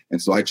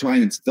 And so I try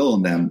and instill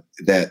in them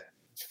that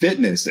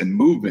fitness and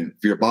movement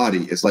for your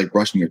body is like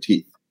brushing your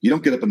teeth. You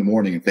don't get up in the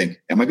morning and think,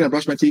 am I going to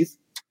brush my teeth?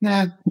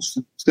 Nah, I'm just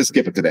going to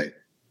skip it today.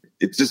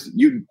 It's just,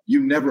 you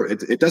never,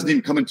 it doesn't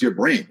even come into your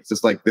brain. It's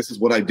just like, this is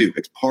what I do.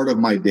 It's part of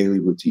my daily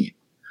routine.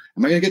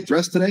 Am I going to get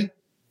dressed today?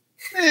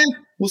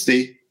 We'll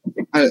see.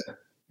 I'm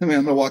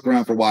going to walk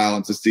around for a while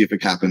and just see if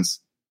it happens.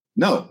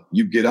 No,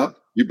 you get up,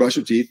 you brush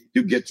your teeth,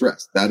 you get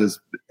dressed.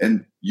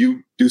 And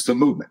you do some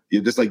movement.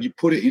 You just like, you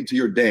put it into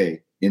your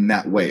day in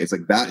that way. It's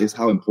like, that is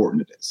how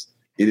important it is.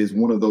 It is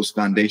one of those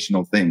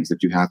foundational things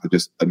that you have to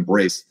just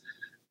embrace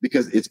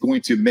because it's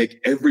going to make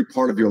every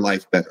part of your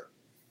life better.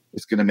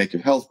 It's going to make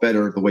your health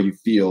better, the way you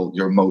feel,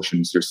 your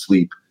emotions, your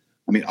sleep.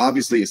 I mean,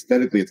 obviously,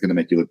 aesthetically, it's going to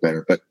make you look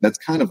better, but that's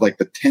kind of like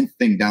the 10th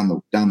thing down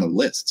the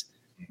list.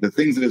 The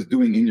things that it's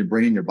doing in your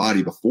brain and your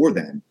body before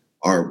then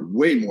are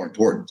way more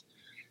important.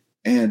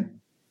 And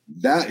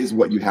that is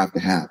what you have to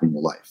have in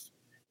your life,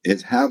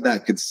 is have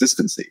that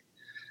consistency.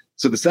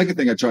 So the second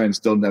thing I try and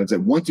instill in them is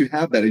that once you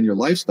have that in your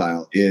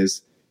lifestyle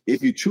is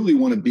if you truly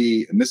want to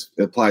be, and this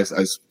applies, I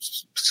was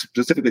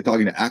specifically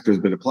talking to actors,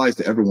 but it applies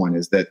to everyone,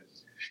 is that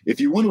if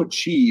you want to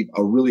achieve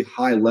a really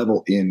high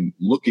level in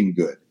looking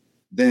good,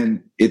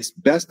 then it's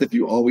best if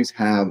you always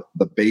have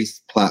the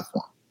base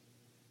platform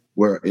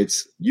where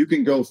you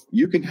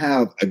can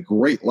have a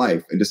great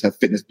life and just have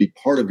fitness be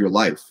part of your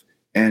life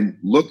and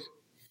look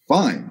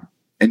fine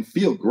and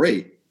feel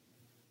great.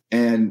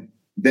 And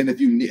then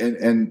if you need,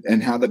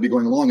 and have that be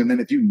going along. And then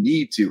if you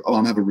need to,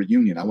 I'm have a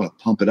reunion. I want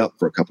to pump it up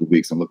for a couple of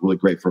weeks and look really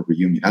great for a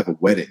reunion. I have a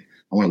wedding.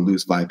 I want to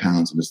lose 5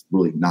 pounds and just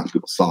really knock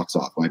people's socks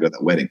off when I go to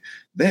that wedding.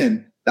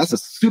 Then that's a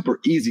super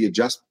easy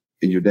adjustment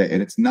in your day.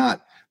 And it's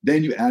not,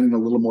 then you add in a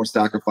little more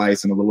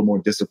sacrifice and a little more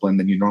discipline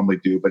than you normally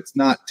do, but it's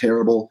not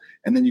terrible.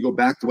 And then you go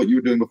back to what you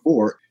were doing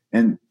before.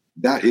 And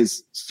that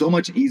is so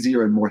much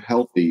easier and more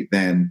healthy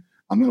than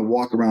I'm going to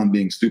walk around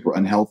being super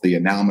unhealthy.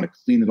 And now I'm going to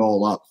clean it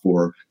all up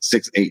for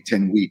 6, 8,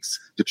 10 weeks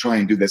to try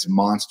and do this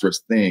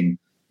monstrous thing,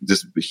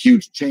 this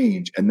huge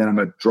change. And then I'm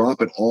going to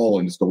drop it all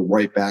and just go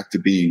right back to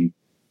being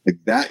like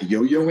that.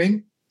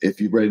 Yo-yoing if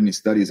you've read any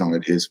studies on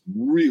it, is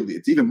really,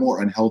 it's even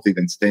more unhealthy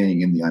than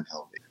staying in the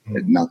unhealthy.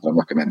 Not that I'm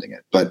recommending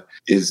it, but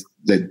is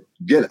that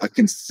get a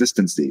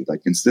consistency.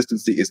 Like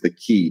consistency is the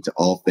key to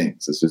all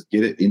things. It's just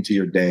get it into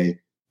your day,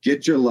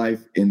 get your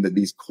life in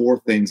these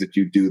core things that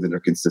you do that are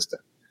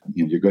consistent.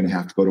 You're going to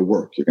have to go to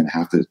work. You're going to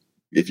have to,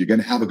 if you're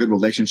going to have a good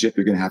relationship,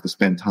 you're going to have to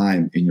spend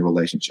time in your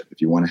relationship.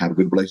 If you want to have a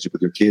good relationship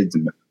with your kids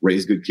and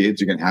raise good kids,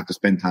 you're going to have to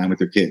spend time with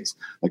your kids.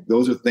 Like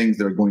those are things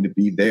that are going to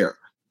be there.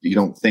 You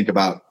don't think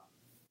about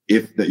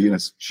if that you're going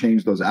to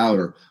change those out,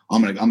 or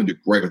I'm going to do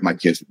great with my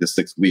kids for this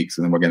 6 weeks,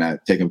 and then we're going to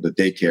take them to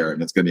daycare,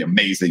 and it's going to be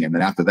amazing. And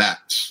then after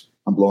that,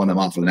 I'm blowing them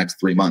off for the next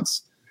 3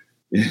 months.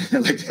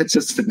 Like that's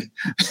just,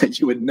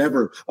 you would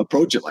never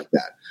approach it like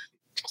that.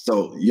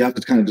 So you have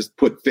to kind of just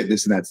put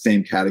fitness in that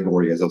same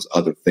category as those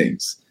other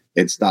things,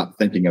 and stop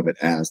thinking of it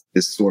as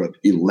this sort of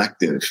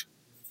elective.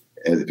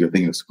 As if you're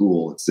thinking of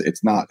school,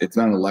 it's not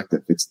an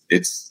elective.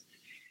 It's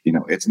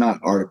not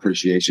art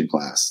appreciation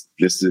class.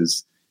 This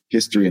is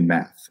history and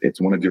math.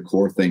 It's one of your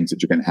core things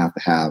that you're going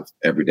to have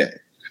every day.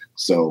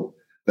 So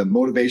the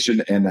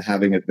motivation and the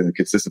having it, the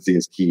consistency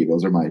is key.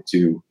 Those are my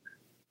two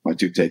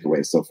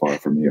takeaways so far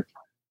from you.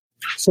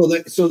 So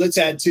let's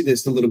add to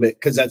this a little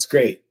bit, because that's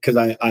great. Because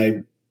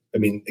I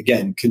mean,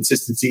 again,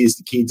 consistency is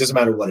the key. It doesn't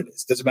matter what it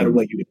is. It doesn't matter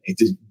what you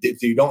do.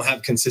 If you don't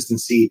have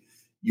consistency,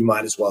 you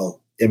might as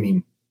well. I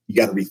mean, you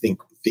got to rethink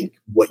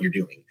what you're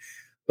doing.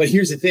 But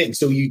here's the thing.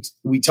 So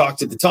we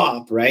talked at the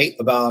top, right,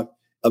 about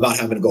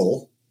having a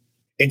goal.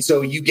 And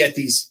so you get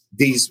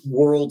these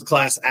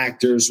world-class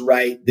actors,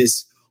 right?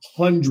 This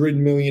 $100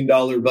 million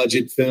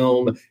budget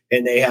film,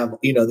 and they have,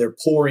 they're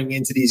pouring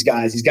into these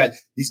guys.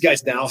 These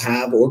guys now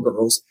have, or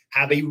girls,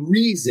 have a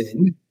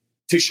reason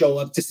to show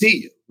up to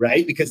see you,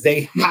 right? Because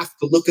they have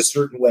to look a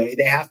certain way.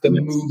 They have to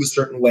move a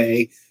certain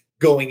way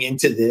going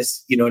into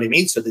this, you know what I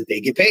mean? So that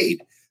they get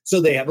paid. So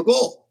they have a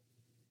goal.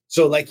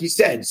 So like you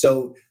said,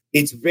 so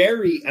it's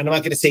very, and I'm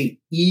not going to say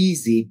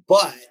easy,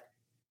 but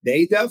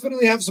they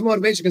definitely have some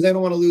motivation because they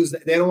don't want to lose.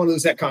 They don't want to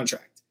lose that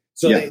contract.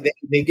 So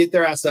they get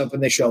their ass up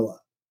and they show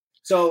up.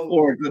 So,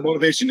 or the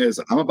motivation is,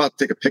 I'm about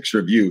to take a picture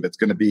of you that's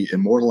going to be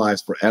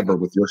immortalized forever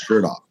with your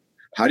shirt off.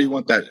 How do you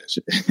want that?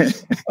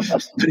 How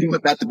do you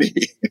want that to be?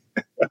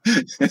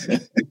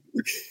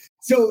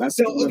 so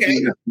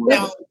okay.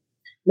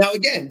 Now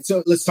again,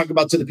 so let's talk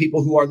about to the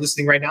people who are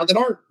listening right now that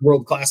aren't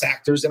world-class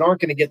actors and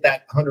aren't going to get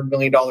that $100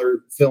 million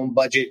film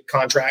budget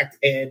contract,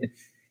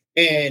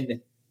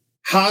 and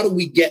how do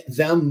we get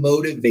them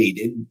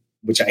motivated,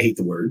 which I hate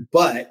the word,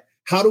 but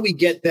how do we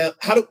get them,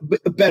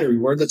 a better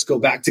word, let's go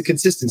back to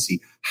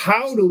consistency.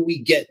 How do we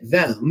get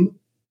them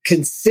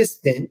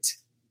consistent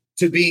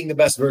to being the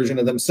best version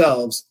of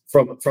themselves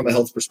from a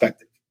health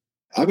perspective?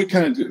 I would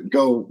kind of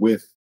go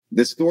with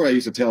this story I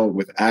used to tell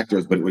with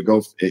actors, but it would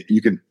go,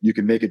 you can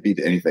make it be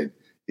to anything,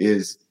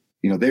 is,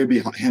 they would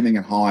be hemming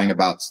and hawing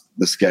about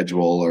the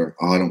schedule, or,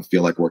 I don't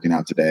feel like working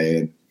out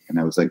today. And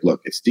I was like,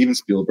 look, if Steven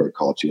Spielberg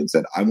called you and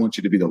said, I want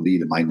you to be the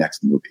lead in my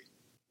next movie,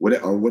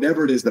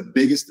 whatever it is, the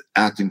biggest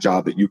acting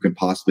job that you can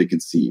possibly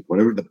conceive,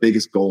 whatever the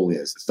biggest goal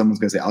is, someone's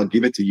going to say, I'll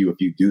give it to you if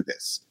you do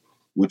this.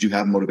 Would you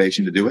have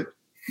motivation to do it?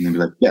 And then be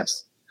like,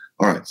 yes.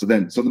 All right. So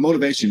the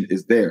motivation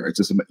is there. It's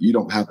just, you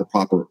don't have the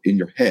proper in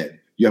your head.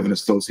 You haven't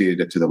associated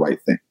it to the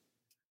right thing.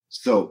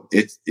 So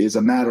it is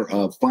a matter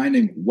of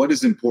finding what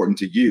is important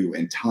to you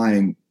and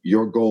tying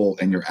your goal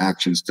and your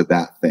actions to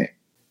that thing.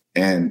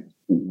 And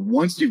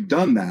once you've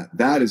done that,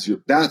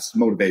 that's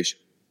motivation.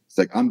 It's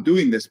like, I'm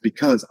doing this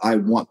because I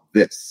want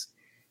this.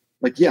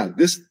 Like, yeah,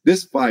 this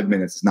 5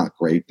 minutes is not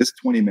great. This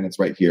 20 minutes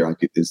right here,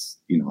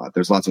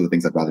 there's lots of other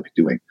things I'd rather be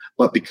doing.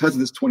 But because of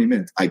this 20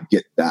 minutes, I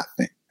get that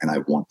thing and I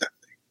want that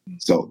thing.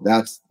 So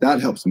that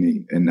helps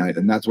me. And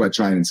that's what I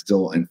try and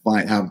instill and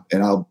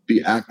and I'll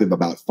be active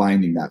about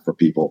finding that for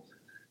people.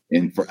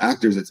 And for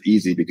actors, it's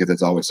easy because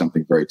it's always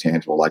something very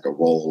tangible, like a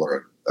role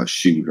or a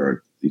shoot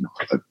or,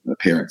 an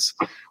appearance.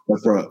 But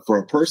for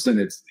a person,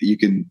 it's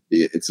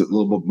a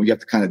little bit, we have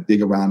to kind of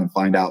dig around and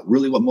find out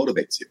really what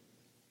motivates you.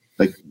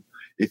 Like,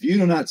 if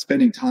you're not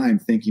spending time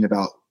thinking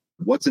about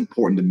what's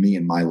important to me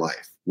in my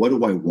life, what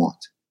do I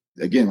want?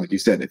 Again, like you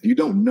said, if you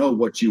don't know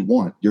what you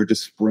want, you're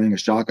just spraying a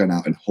shotgun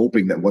out and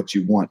hoping that what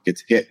you want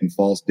gets hit and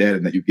falls dead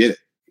and that you get it.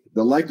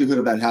 The likelihood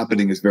of that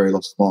happening is very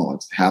small.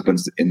 It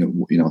happens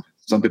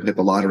some people hit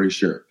the lottery,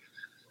 sure.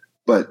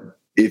 But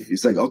if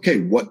it's like, okay,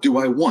 what do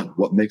I want?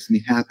 What makes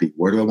me happy?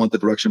 Where do I want the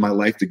direction of my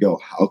life to go?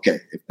 Okay,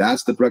 if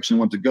that's the direction I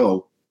want to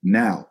go,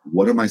 now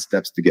what are my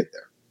steps to get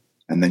there?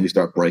 And then you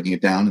start breaking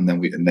it down, and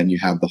then you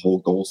have the whole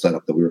goal set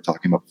up that we were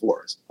talking about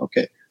before.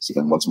 Okay, so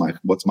then what's my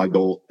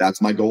goal?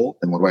 That's my goal.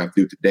 Then what do I have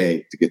to do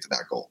today to get to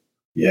that goal?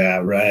 Yeah,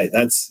 right.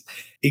 That's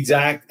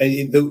exact.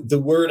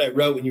 The word I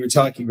wrote when you were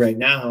talking right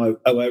now,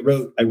 I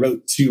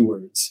wrote 2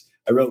 words.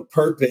 I wrote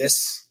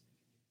purpose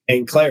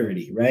and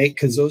clarity, right?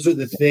 Because those are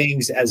the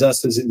things as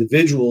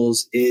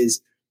individuals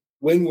is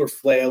when we're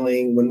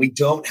flailing, when we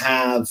don't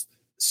have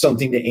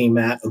something to aim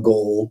at, a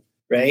goal,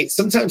 right?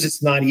 Sometimes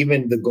it's not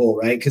even the goal,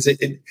 right? Because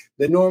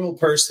the normal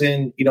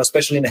person,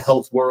 especially in the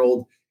health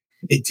world,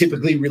 it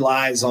typically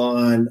relies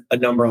on a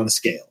number on a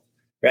scale.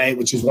 right?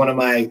 Which is one of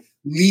my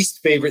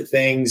least favorite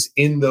things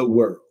in the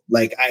world.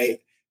 Like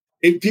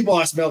people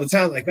ask me all the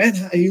time, like, man,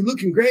 you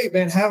looking great,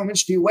 man. How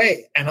much do you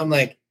weigh? And I'm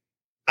like,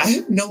 I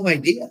have no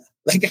idea.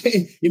 Like,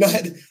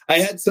 I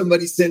had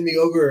somebody send me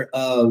over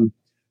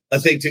a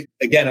thing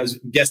again, I was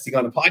guesting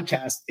on a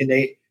podcast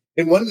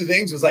and one of the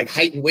things was like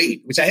height and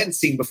weight, which I hadn't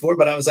seen before,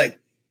 but I was like,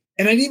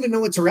 and I didn't even know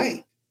what to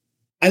write.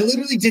 I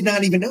literally did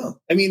not even know.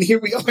 I mean, here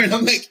we are. And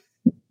I'm like,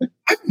 I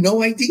have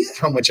no idea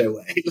how much I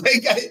weigh.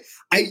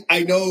 Like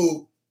I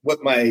know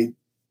what my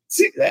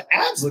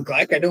abs look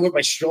like. I know what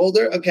my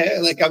shoulder. Okay.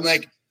 Like, I'm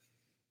like,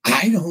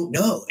 I don't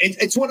know.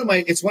 It's one of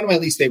my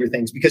least favorite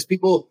things because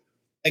people,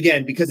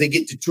 again, because they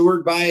get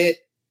detoured by it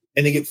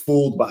and they get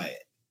fooled by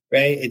it.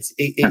 Right.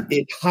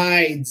 It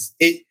hides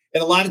it.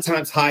 And a lot of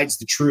times hides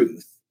the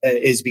truth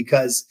is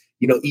because,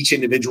 each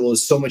individual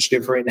is so much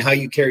different and how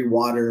you carry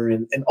water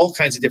and all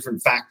kinds of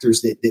different factors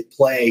that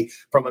play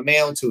from a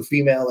male to a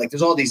female. Like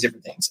there's all these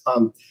different things.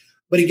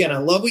 But again, I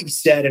love what you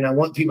said. And I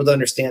want people to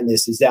understand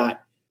this is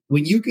that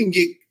when you can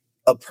get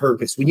a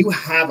purpose, when you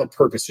have a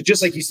purpose, so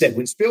just like you said,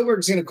 when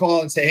Spielberg's going to call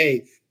and say,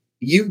 hey,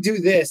 you do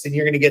this and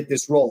you're going to get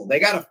this role,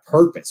 they got a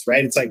purpose,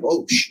 right? It's like,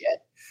 oh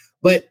shit.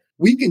 But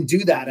we can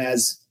do that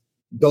as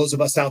those of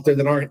us out there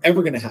that aren't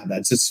ever going to have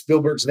that. So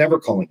Spielberg's never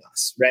calling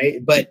us,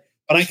 right? But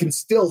I can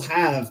still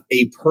have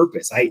a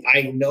purpose.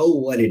 I know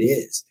what it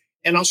is.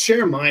 And I'll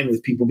share mine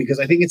with people because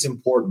I think it's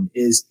important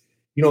is,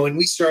 when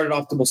we started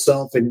Optimal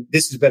Self, and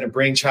this has been a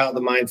brainchild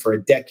of mine for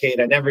a decade,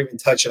 I never even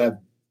touched it. I've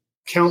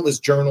countless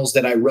journals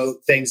that I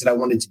wrote, things that I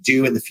wanted to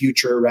do in the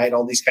future, right?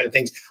 All these kind of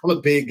things. I'm a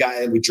big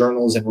guy with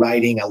journals and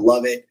writing. I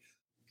love it.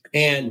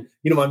 And,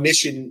 my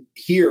mission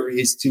here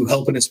is to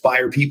help and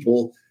inspire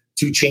people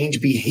to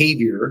change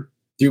behavior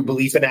through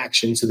belief and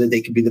action so that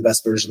they can be the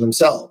best version of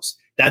themselves.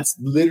 That's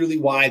literally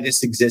why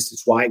this exists.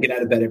 It's why I get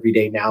out of bed every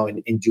day now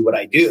and do what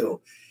I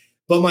do.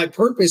 But my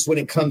purpose when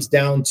it comes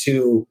down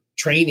to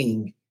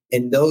training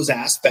in those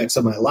aspects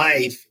of my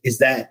life is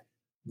that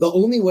the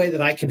only way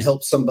that I can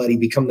help somebody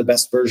become the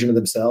best version of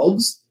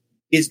themselves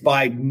is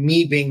by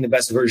me being the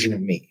best version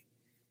of me.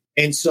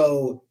 And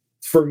so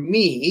for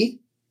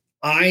me,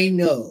 I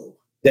know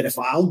that if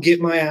I'll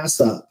get my ass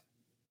up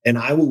and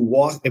I will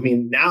walk,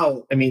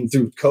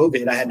 through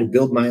COVID, I had to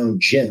build my own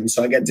gym.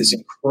 So I got this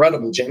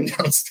incredible gym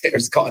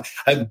downstairs I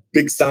have a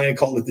big sign, I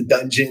call it the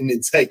dungeon.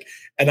 It's like,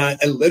 and I'm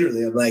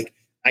like,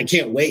 I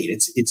can't wait.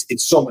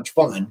 It's so much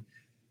fun.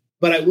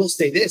 But I will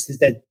say this is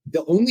that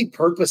the only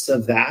purpose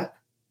of that,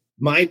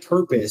 my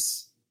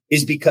purpose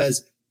is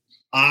because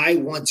I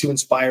want to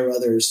inspire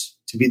others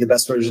to be the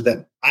best version of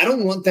them. I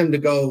don't want them to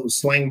go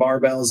slang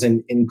barbells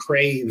and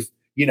crave,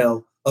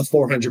 a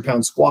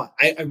 400-pound squat.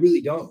 I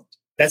really don't.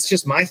 That's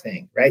just my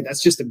thing, right?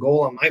 That's just a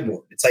goal on my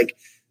board. It's like,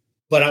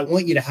 but I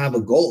want you to have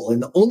a goal.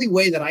 And the only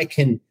way that I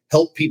can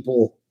help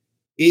people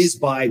is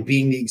by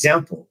being the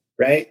example,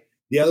 right?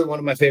 The other one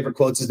of my favorite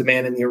quotes is the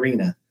man in the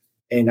arena.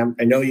 And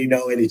I know you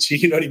know it. It's,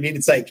 you know what I mean?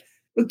 It's like,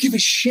 don't give a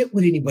shit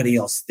what anybody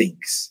else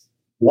thinks.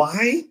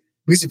 Why?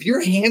 Because if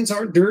your hands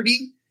aren't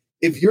dirty,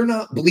 if you're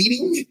not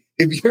bleeding,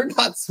 if you're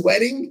not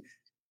sweating,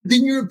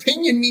 then your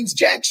opinion means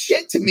jack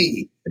shit to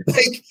me.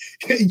 Like,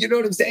 you know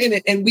what I'm saying?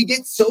 And we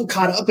get so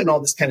caught up in all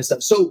this kind of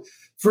stuff. So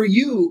for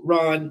you,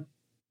 Ron,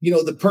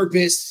 the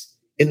purpose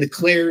and the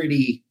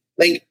clarity,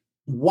 like,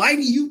 why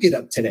do you get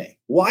up today?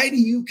 Why do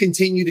you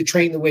continue to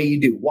train the way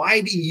you do? Why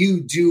do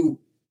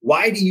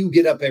you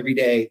get up every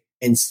day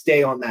and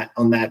stay on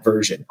that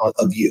version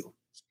of you?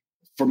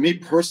 For me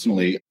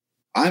personally,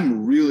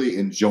 I'm really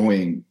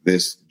enjoying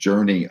this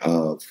journey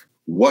of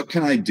what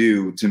can I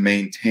do to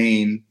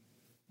maintain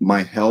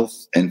my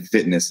health and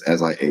fitness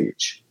as I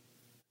age.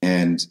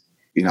 And,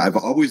 I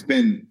was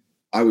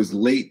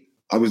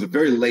a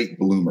very late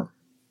bloomer.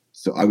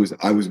 So I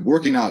was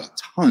working out a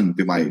ton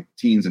through my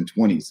teens and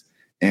 20s,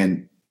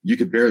 and you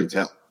could barely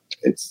tell.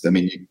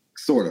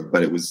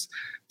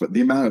 But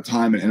the amount of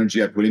time and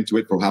energy I put into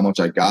it for how much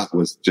I got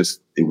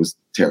it was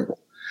terrible.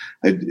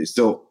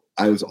 So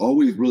I was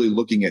always really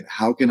looking at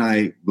how can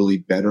I really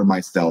better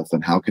myself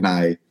and how can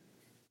I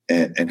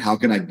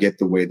get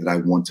the way that I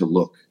want to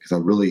look? Because I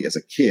really, as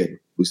a kid,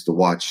 used to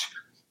watch,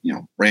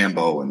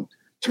 Rambo and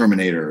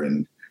Terminator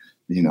and,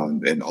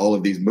 and all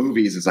of these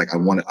movies. It's like, I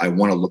want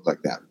to look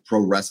like that. Pro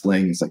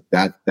wrestling. It's like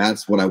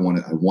that's what I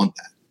wanted. I want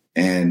that.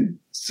 And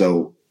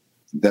so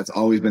that's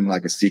always been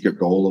like a secret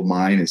goal of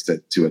mine is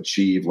to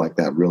achieve like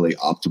that really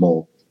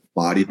optimal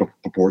body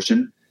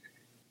proportion.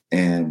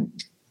 And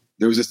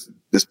there was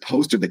this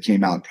poster that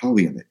came out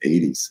probably in the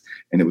 80s,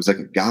 and it was like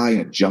a guy in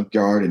a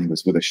junkyard, and he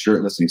was with a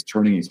shirtless, and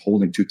he's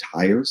holding two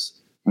tires.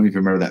 I don't know if you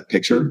remember that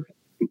picture.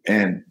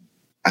 And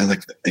I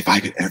like, if I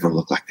could ever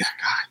look like that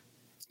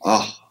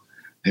guy,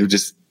 it would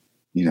just,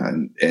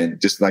 and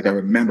just like I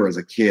remember as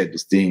a kid,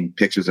 just seeing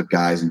pictures of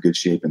guys in good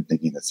shape and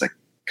thinking that's like,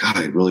 God,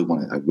 I really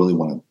want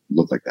to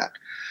look like that.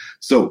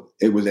 So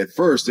at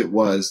first it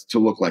was to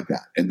look like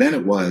that. And then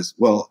it was,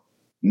 well,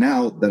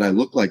 now that I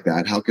look like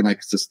that, how can I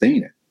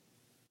sustain it?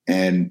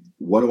 And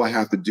what do I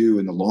have to do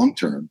in the long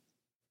term?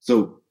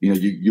 So,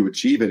 you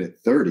achieve it at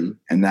 30,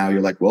 and now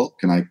you're like, well,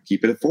 can I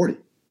keep it at 40?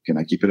 Can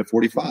I keep it at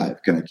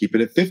 45? Can I keep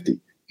it at 50?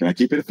 Can I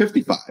keep it at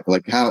 55?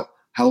 Like how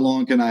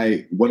long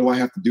what do I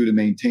have to do to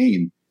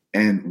maintain?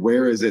 And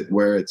where is it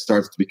where it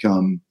starts to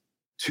become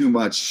too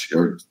much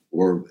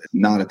or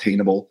not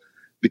attainable?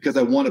 Because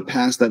I want to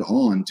pass that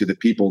on to the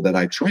people that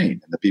I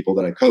train and the people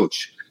that I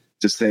coach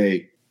to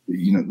say,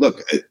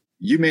 look,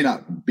 you may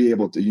not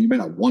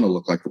want to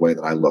look like the way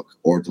that I look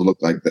or to look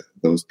like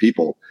those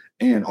people.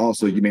 And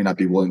also you may not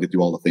be willing to do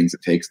all the things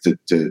it takes to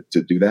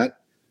do that.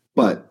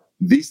 But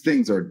these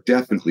things are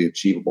definitely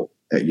achievable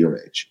at your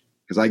age.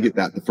 Because I get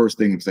that. The first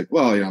thing is like,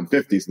 well, I'm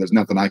 50, so there's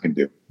nothing I can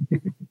do.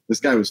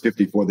 This guy was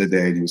 54 the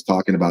day and he was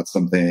talking about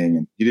something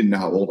and he didn't know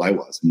how old I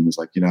was. And he was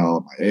like,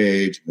 my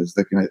age. And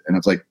I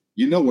was like,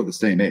 we're the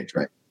same age,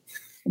 right?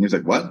 And he was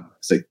like, what? I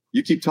say,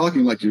 you keep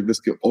talking like you're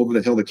this over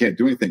the hill that can't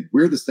do anything.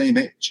 We're the same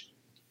age.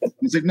 And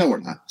he's like, no, we're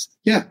not. Said,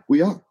 yeah,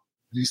 we are. And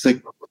he's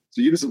like,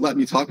 so you just let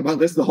me talk about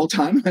this the whole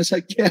time? And I was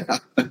like, yeah.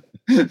 And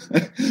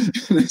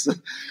it's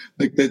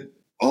like that.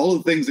 All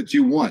the things that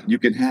you want, you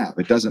can have.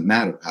 It doesn't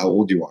matter how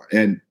old you are.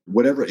 And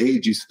whatever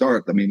age you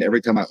start, I mean, every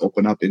time I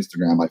open up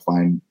Instagram, I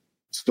find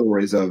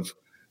stories of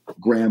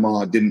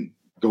grandma didn't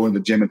go in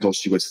the gym until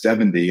she was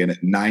 70. And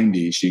at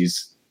 90,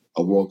 she's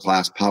a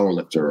world-class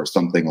powerlifter or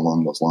something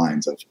along those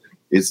lines.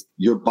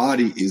 Your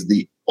body is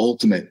the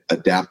ultimate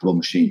adaptable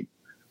machine.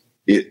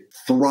 It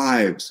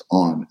thrives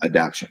on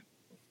adaptation.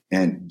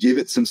 And give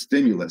it some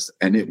stimulus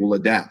and it will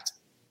adapt,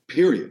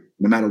 period,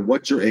 no matter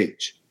what your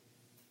age.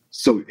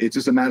 So it's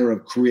just a matter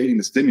of creating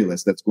the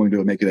stimulus that's going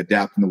to make it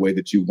adapt in the way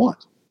that you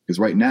want. Because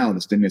right now,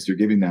 the stimulus you're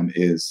giving them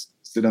is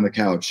sit on the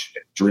couch,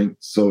 drink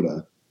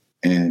soda,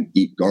 and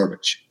eat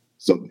garbage.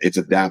 So it's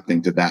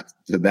adapting to that.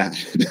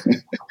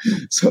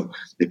 So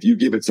if you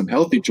give it some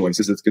healthy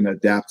choices, it's going to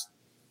adapt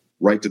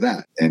right to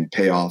that and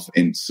pay off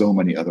in so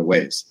many other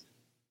ways.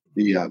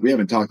 We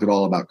haven't talked at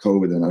all about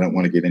COVID, and I don't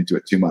want to get into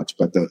it too much.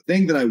 But the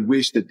thing that I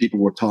wish that people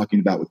were talking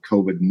about with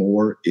COVID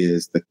more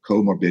is the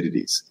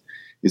comorbidities.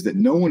 Is that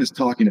no one is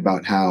talking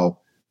about how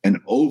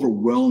an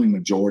overwhelming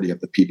majority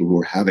of the people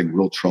who are having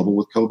real trouble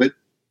with COVID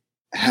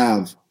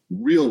have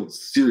real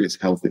serious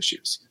health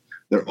issues.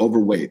 They're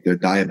overweight, they're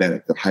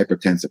diabetic, they're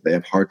hypertensive, they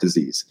have heart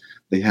disease.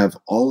 They have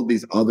all of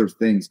these other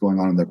things going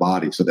on in their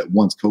body so that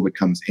once COVID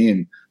comes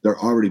in, they're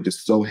already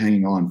just so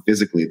hanging on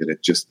physically that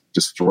it just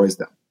destroys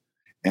them.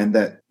 And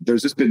that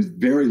there's just been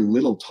very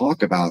little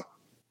talk about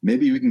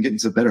maybe we can get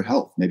into better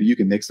health. Maybe you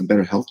can make some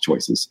better health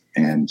choices.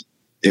 And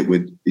it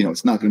would,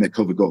 it's not going to make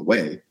COVID go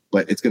away,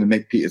 but it's going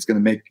to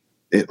make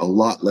it a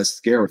lot less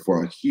scary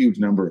for a huge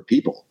number of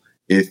people.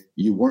 If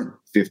you weren't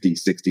 50,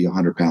 60,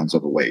 100 pounds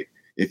overweight,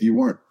 if you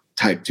weren't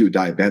type 2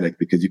 diabetic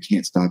because you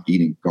can't stop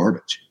eating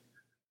garbage,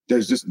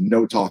 there's just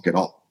no talk at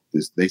all.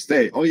 They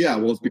say, oh yeah,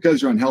 well, it's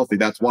because you're unhealthy.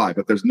 That's why.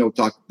 But there's no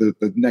talk.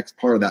 The next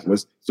part of that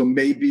was, so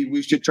maybe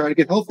we should try to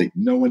get healthy.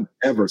 No one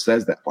ever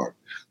says that part.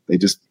 They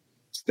just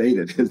state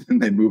it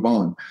and they move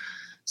on.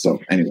 So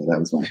anyway, that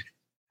was mine.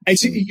 I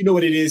think you know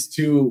what it is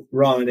too,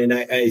 Ron, and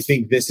I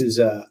think this is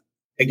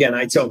again,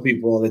 I tell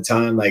people all the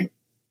time, like,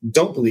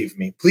 don't believe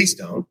me. Please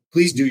don't.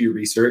 Please do your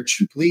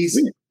research.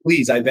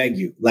 Please, I beg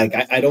you. Like,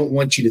 I don't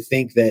want you to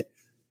think that,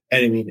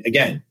 and I mean,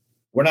 again,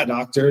 we're not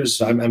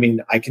doctors. I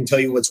mean, I can tell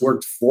you what's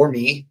worked for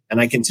me,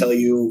 and I can tell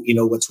you,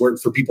 what's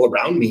worked for people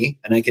around me,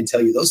 and I can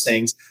tell you those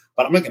things,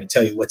 but I'm not going to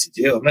tell you what to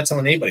do. I'm not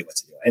telling anybody what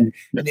to do. And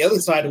the other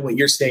side of what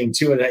you're saying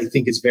too, and I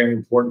think it's very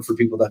important for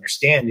people to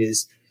understand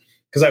is,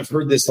 because I've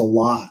heard this a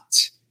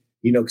lot,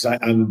 because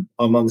I'm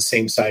on the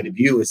same side of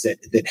you, is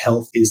that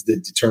health is the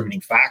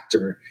determining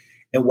factor,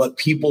 and what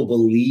people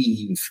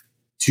believe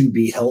to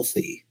be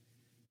healthy,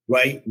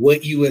 right?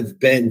 What you have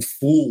been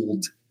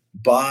fooled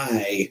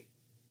by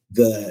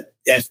the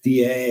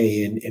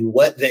FDA and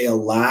what they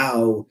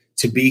allow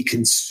to be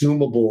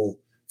consumable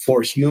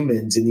for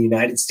humans in the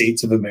United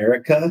States of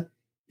America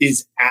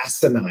is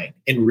asinine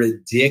and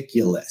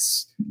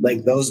ridiculous.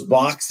 Like, those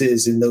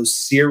boxes and those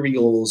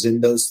cereals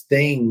and those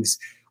things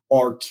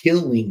are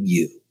killing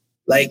you.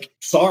 Like,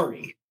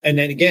 sorry. And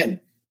then again,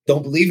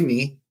 don't believe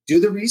me, do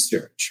the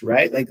research,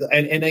 right? Like,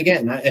 and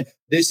again,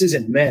 this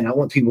isn't meant. I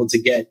want people to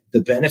get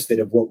the benefit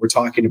of what we're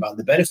talking about.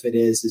 The benefit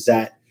is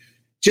that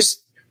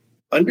just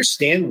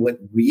understand what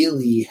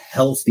really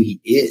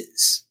healthy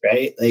is,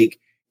 right? Like,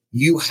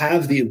 you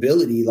have the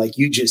ability, like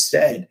you just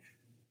said,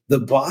 the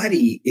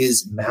body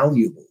is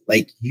malleable.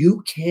 Like,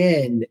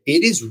 it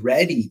is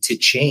ready to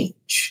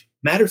change.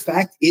 Matter of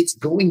fact, it's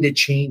going to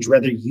change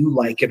whether you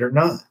like it or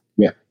not.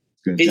 Yeah.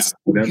 You're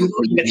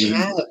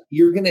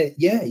going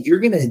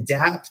to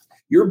adapt.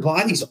 Your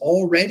body's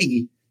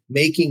already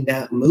making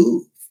that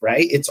move,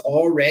 right? It's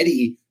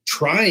already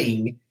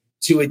trying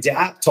to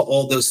adapt to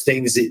all those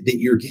things that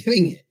you're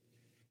giving it.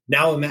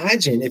 Now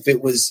imagine if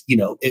it was,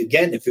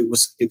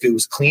 if it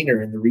was cleaner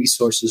and the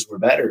resources were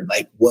better,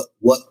 like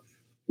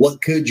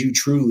what could you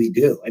truly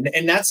do?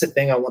 And that's the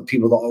thing I want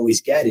people to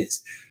always get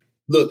is,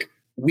 look,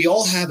 we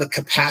all have a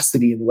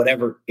capacity in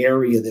whatever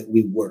area that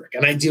we work.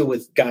 And I deal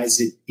with guys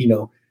that,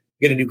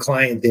 get a new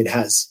client that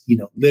has,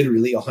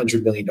 literally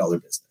 $100 million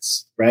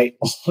business, right?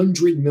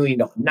 $100 million.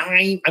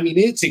 I mean,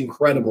 it's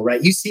incredible,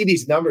 right? You see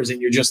these numbers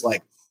and you're just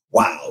like,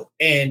 wow.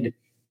 And,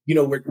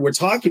 we're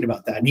talking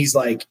about that. And he's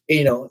like,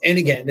 and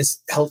again,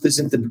 his health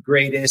isn't the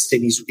greatest.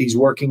 And he's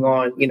working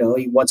on,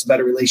 he wants a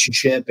better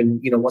relationship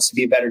and, wants to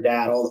be a better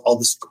dad, all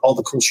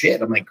the cool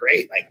shit. I'm like,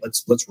 great. Like,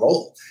 let's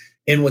roll.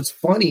 And what's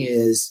funny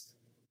is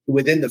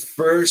within the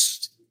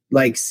first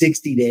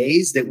 60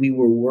 days that we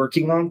were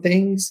working on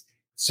things,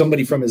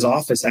 somebody from his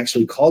office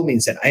actually called me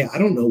and said, I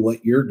don't know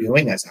what you're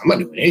doing. I said, I'm not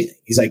doing anything.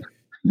 He's like,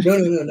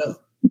 no.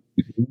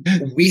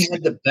 We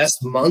had the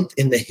best month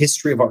in the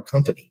history of our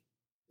company.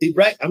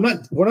 Right.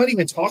 We're not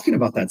even talking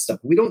about that stuff.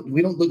 We don't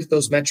look at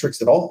those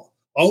metrics at all.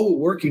 All we're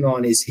working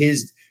on is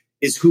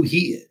who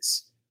he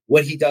is,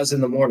 what he does in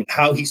the morning,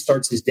 how he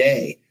starts his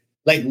day.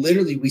 Like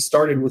literally we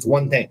started with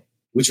one thing,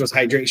 which was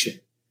hydration,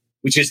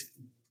 which is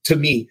to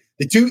me,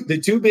 the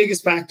two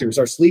biggest factors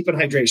are sleep and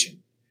hydration.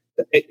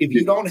 If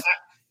you don't have,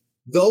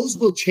 those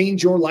will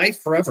change your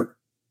life forever.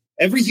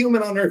 Every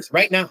human on earth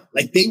right now,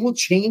 they will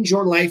change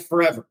your life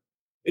forever.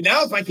 And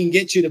now if I can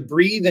get you to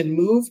breathe and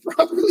move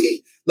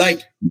properly,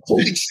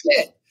 holy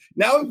shit.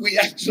 Now if we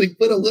actually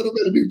put a little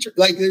bit of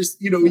nutrition, there's,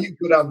 you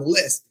go down the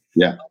list.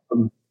 Yeah.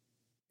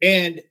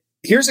 And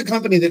here's a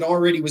company that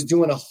already was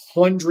doing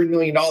 $100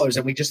 million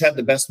and we just had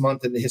the best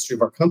month in the history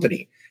of our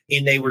company.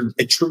 And they were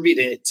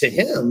attributing it to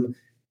him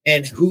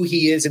and who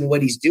he is and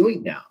what he's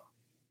doing now.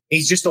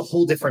 He's just a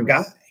whole different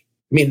guy. I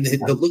mean,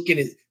 the look in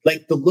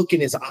it, the look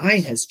in his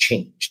eye has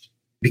changed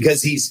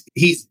because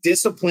he's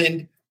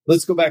disciplined.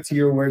 Let's go back to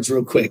your words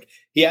real quick.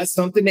 He has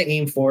something to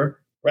aim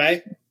for,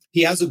 right?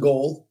 He has a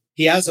goal.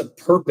 He has a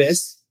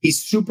purpose.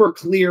 He's super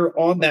clear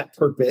on that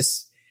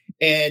purpose.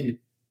 And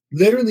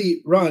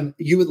literally, Ron,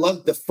 you would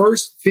love the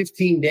first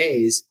 15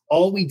 days.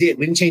 All we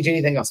didn't change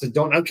anything else. I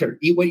don't care.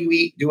 Eat what you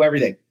eat, do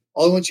everything.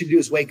 All I want you to do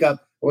is wake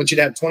up. I want you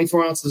to have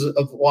 24 ounces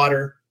of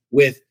water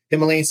with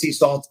Himalayan sea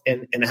salt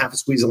and a half a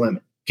squeeze of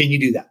lemon. Can you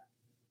do that?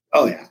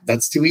 Oh yeah,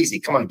 that's too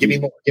easy. Come on, give me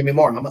more. Give me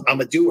more. I'm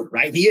a doer,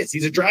 right? He is.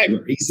 He's a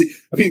driver.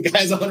 The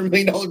guy's $100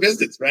 million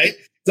business, right?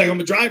 It's like,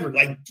 I'm a driver.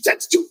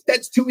 That's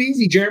too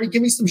easy, Jeremy.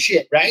 Give me some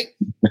shit, right?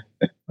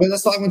 But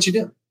that's all I want you to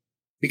do.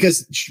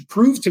 Because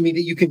prove to me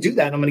that you can do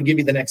that. And I'm going to give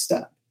you the next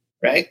step,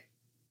 right?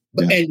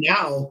 Yeah. And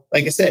now,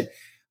 like I said,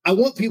 I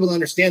want people to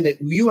understand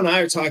that you and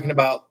I are talking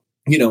about,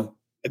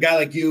 a guy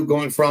like you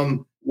going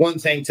from one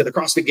thing to the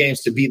CrossFit Games,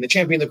 to being the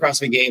champion of the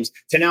CrossFit Games,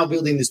 to now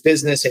building this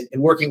business and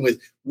working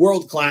with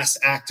world-class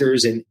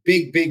actors and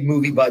big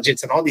movie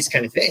budgets and all these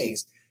kind of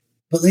things.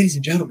 But ladies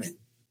and gentlemen,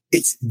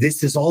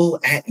 this is all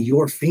at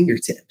your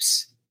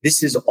fingertips.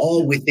 This is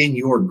all within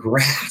your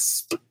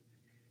grasp.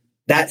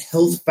 That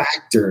health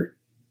factor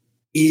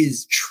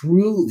is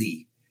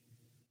truly,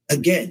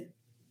 again,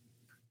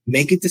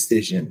 make a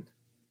decision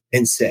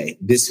and say,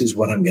 this is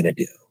what I'm going to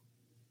do,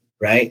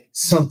 right?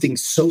 Something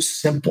so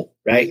simple,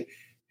 right?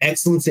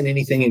 Excellence in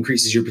anything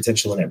increases your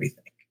potential in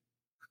everything.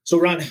 So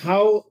Ron,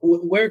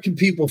 where can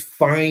people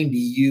find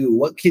you?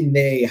 What can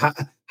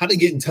how to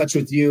get in touch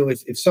with you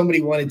if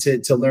somebody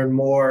wanted to learn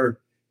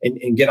more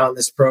and get on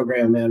this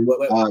program, man?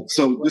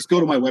 So just go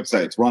to my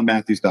website. It's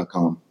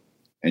ronmatthews.com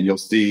and you'll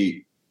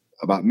see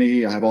about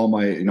me. I have all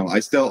my,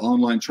 I sell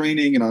online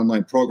training and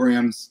online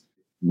programs.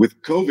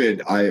 With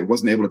COVID, I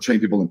wasn't able to train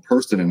people in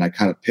person and I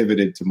kind of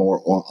pivoted to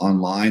more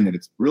online, and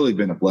it's really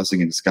been a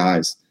blessing in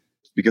disguise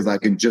because I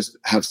can just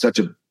have such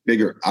a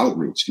bigger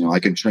outreach. I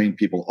can train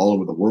people all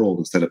over the world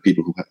instead of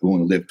people who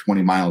want to live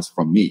 20 miles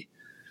from me. Right.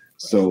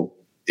 So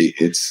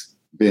it's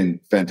been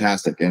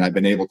fantastic. And I've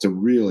been able to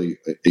really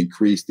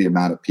increase the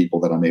amount of people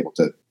that I'm able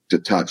to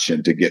touch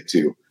and to get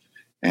to.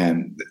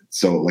 And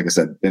so, like I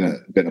said,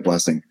 been a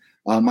blessing.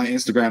 My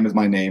Instagram is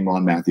my name,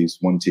 Ron Matthews,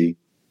 1T.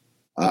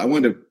 I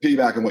wanted to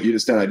piggyback on what you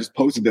just said. I just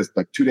posted this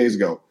 2 days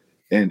ago,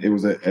 and it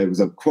was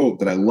a quote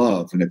that I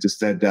love, and it just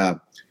said,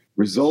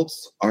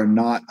 results are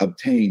not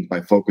obtained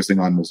by focusing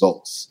on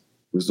results.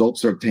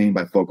 Results are obtained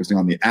by focusing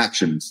on the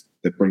actions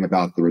that bring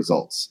about the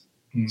results.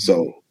 Mm-hmm.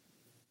 So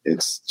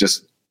it's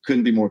just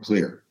couldn't be more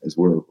clear as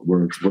we're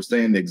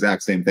saying the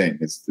exact same thing.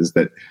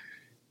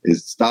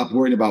 Is stop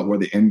worrying about where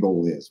the end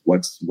goal is.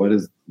 What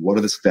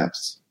are the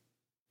steps?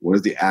 What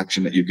is the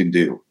action that you can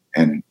do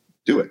and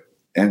do it?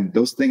 And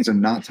those things are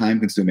not time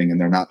consuming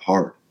and they're not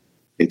hard.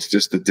 It's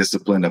just the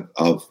discipline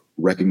of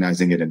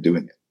recognizing it and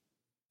doing it.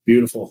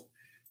 Beautiful.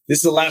 This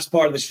is the last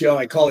part of the show.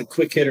 I call it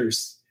quick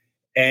hitters.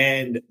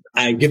 And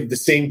I give the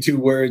same 2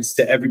 words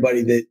to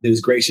everybody that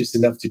is gracious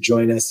enough to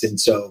join us. And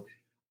so,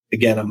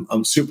 again,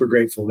 I'm super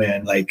grateful,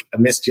 man. I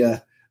missed you.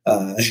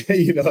 We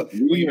even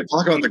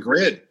talk about the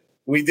grid.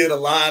 We did a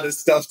lot of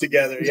stuff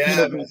together.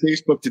 Yeah. On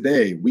Facebook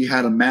today, we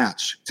had a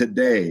match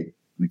today,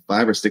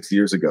 5 or 6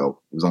 years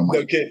ago. It was on my.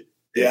 Okay.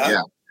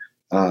 Yeah.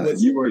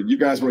 You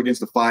guys were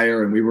against the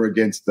Fire, and we were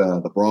against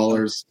the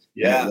Brawlers.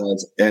 Yeah. It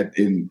was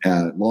in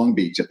Long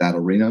Beach at that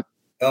arena.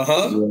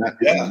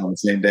 Yeah. On the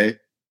same day.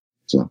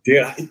 So,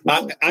 dude,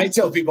 I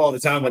tell people all the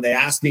time when they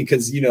ask me,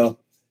 because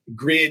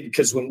Grid,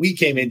 because when we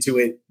came into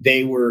it,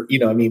 they were,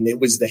 it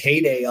was the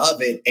heyday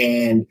of it,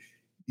 and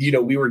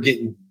we were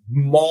getting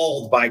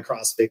mauled by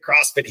CrossFit.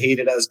 CrossFit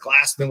hated us.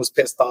 Glassman was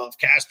pissed off.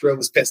 Castro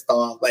was pissed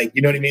off. Like,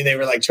 you know what I mean? They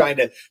were like trying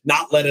to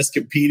not let us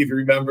compete. If you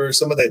remember,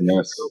 some of the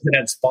that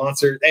had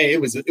sponsored. Hey,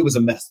 it was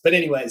a mess. But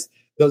anyways,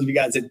 those of you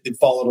guys that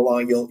followed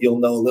along, you'll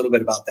know a little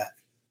bit about that.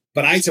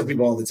 But I tell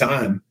people all the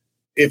time,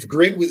 if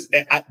grit was,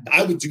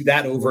 I would do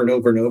that over and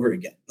over and over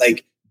again.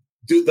 Like,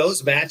 do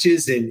those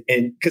matches and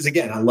because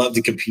again, I love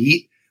to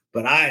compete,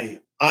 but I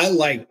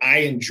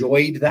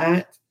enjoyed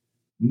that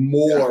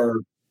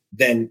more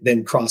than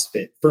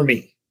CrossFit for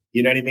me.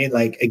 You know what I mean?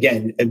 Like,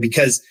 again,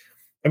 because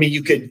I mean,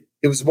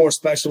 it was more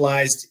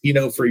specialized,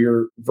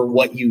 for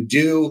what you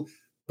do,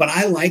 but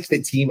I like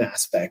the team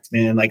aspect,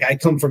 man. Like, I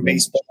come from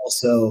baseball,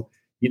 so,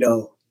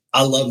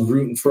 I love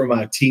rooting for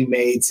my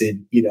teammates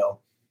and,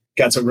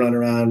 got to run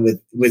around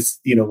with,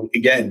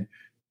 again,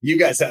 you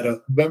guys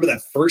remember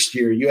that first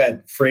year you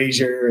had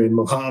Frazier and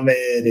Muhammad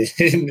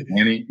and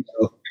Annie.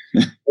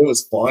 It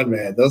was fun,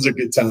 man. Those are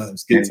good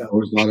times. Good times.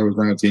 His daughter was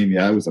on the team.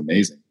 Yeah, it was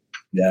amazing.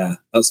 Yeah,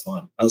 that was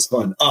fun.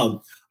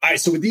 All right.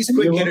 So with these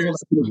quick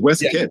hitters,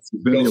 Wes Kitts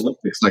has been in the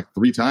Olympics like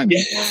 3 times.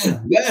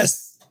 Yeah,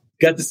 yes.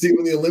 Got to see him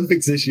in the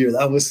Olympics this year.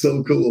 That was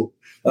so cool.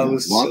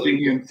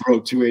 Watching him throw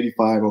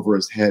 285 over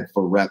his head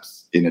for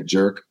reps in a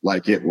jerk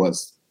like it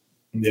was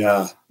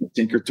a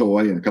Tinker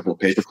toy and a couple of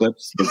paper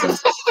clips.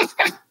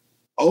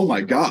 Oh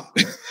my God.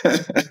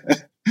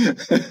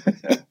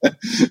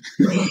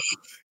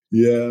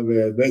 Yeah,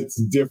 man. That's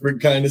a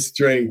different kind of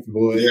strength,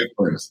 boy.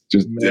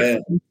 Just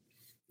man.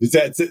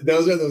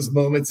 Those are those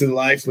moments in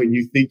life when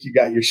you think you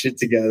got your shit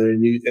together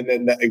and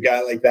then a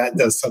guy like that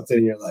does something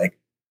and you're like,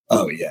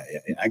 oh yeah,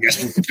 I got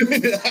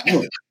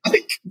it.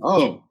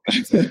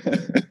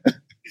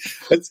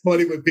 That's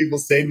funny when people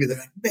say to me, they're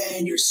like,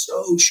 man, you're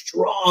so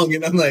strong.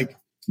 And I'm like,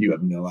 you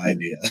have no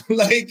idea.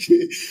 like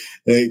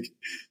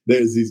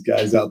there's these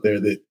guys out there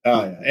that,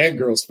 and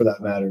girls for that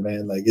matter,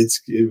 man. Like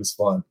it was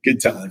fun.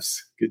 Good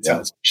times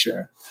for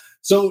sure.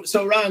 So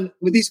Ron,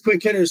 with these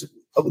quick hitters,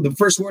 the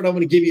first word I'm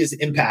going to give you is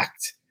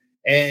impact.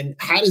 And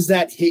how does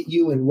that hit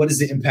you? And what is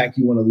the impact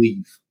you want to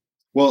leave?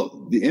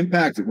 Well, the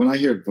impact, when I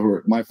hear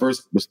my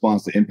first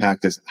response to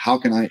impact is, how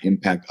can I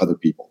impact other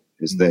people?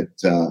 Is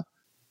that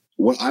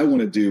what I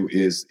want to do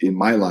is in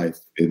my life,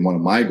 in one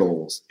of my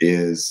goals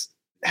is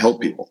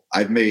help people.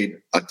 I've made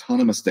a ton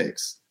of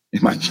mistakes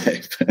in my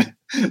life.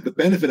 The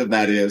benefit of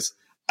that is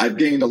I've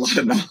gained a lot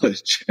of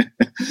knowledge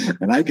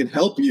and I can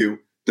help you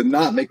to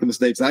not make the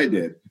mistakes I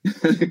did.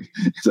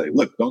 It's like,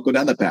 look, don't go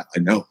down that path. I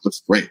know,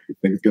 looks great. You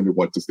think it's going to be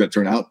what's going to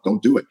turn out?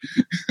 Don't do it.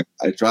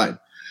 I tried.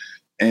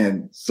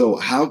 And so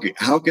how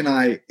can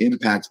I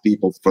impact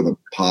people for the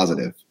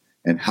positive?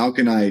 And how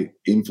can I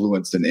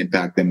influence and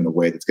impact them in a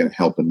way that's going to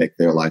help and make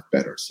their life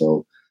better?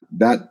 So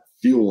that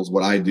fuels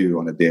what I do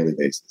on a daily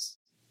basis.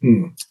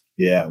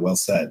 Yeah, well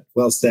said.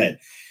 Well said.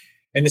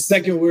 And the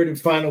second word and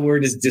final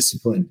word is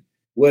discipline.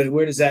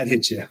 Where does that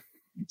hit you?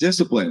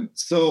 Discipline.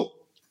 So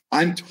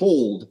I'm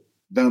told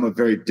that I'm a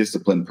very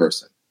disciplined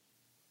person.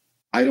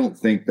 I don't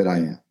think that I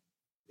am.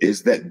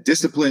 Is that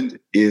discipline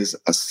is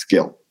a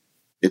skill.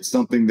 It's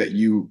something that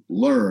you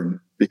learn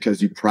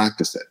because you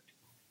practice it.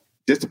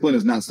 Discipline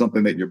is not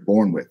something that you're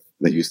born with,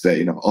 that you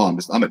say,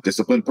 I'm a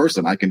disciplined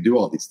person. I can do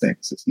all these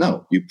things. It's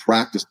no, you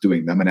practice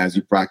doing them. And as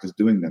you practice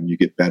doing them, you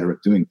get better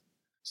at doing them.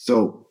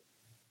 So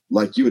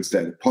like you had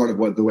said, part of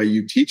the way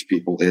you teach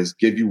people is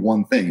give you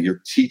one thing.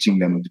 You're teaching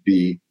them to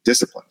be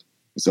disciplined.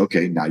 It's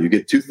okay. Now you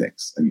get 2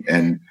 things.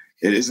 And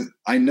it isn't,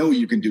 I know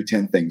you can do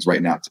 10 things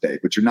right now today,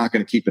 but you're not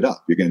going to keep it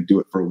up. You're going to do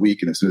it for a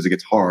week. And as soon as it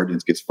gets hard and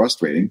it gets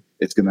frustrating,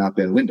 it's going out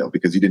that window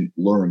because you didn't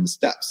learn the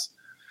steps.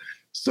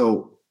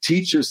 So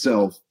teach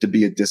yourself to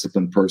be a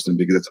disciplined person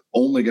because it's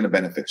only going to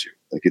benefit you.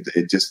 Like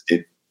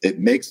it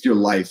makes your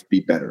life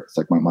be better. It's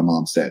like my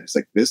mom said, it's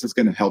like, this is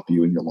going to help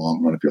you in your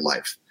long run of your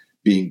life,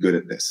 being good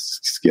at this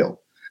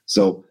skill.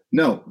 So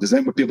no, does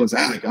that what people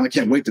say? I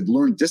can't wait to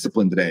learn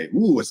discipline today.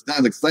 Ooh, it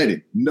sounds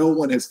exciting. No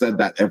one has said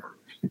that ever.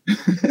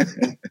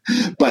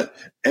 But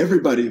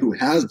everybody who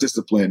has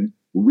discipline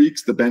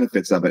reaps the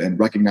benefits of it and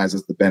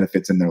recognizes the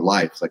benefits in their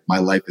life. Like my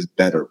life is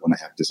better when I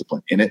have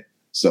discipline in it.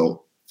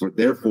 So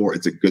therefore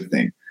it's a good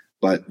thing,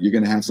 but you're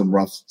going to have some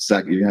rough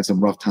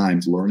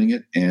times learning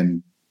it.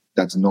 And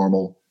that's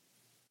normal.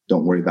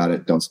 Don't worry about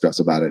it. Don't stress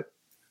about it.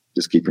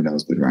 Just keep your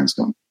nose to the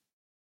grindstone.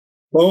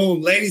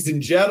 Boom, ladies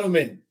and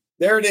gentlemen,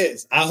 there it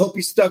is. I hope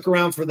you stuck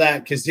around for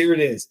that because here it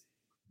is.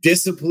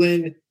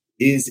 Discipline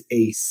is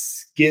a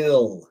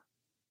skill.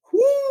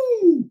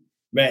 Woo!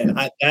 Man,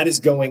 that is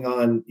going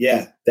on.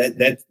 Yeah,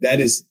 that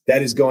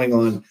is going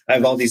on. I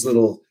have all these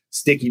little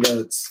sticky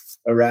notes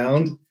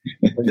around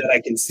that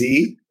I can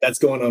see. That's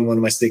going on one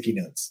of my sticky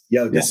notes.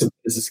 Discipline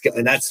is a skill.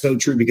 And that's so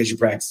true because you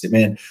practice it,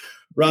 man.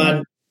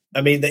 Ron,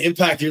 I mean, the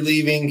impact you're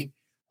leaving,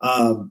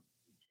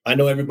 I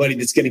know everybody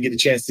that's going to get a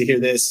chance to hear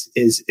this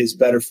is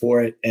better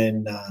for it.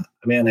 And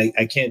man,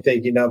 I can't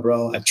thank you enough,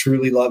 bro. I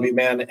truly love you,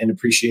 man, and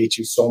appreciate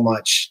you so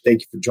much.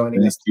 Thank you for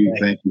joining us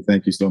today.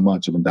 Thank you so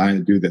much. I've been dying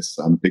to do this.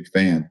 I'm a big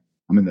fan.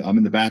 I'm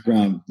in the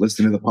background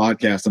listening to the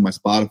podcast on my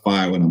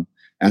Spotify when I'm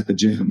at the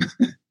gym.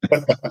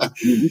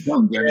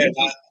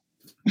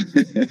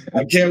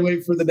 I can't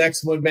wait for the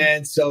next one,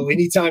 man. So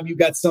anytime you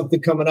got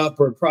something coming up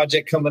or a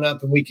project coming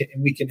up and we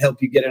can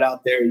help you get it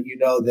out there, you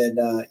know,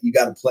 that you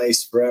got a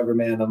place forever,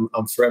 man.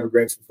 I'm forever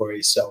grateful for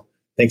you. So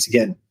thanks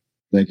again.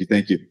 Thank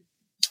you.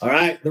 All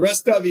right. The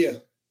rest of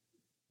you,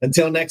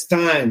 until next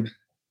time,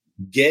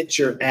 get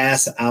your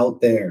ass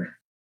out there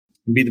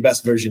and be the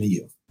best version of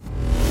you.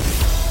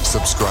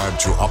 Subscribe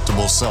to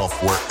Optimal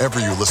Self wherever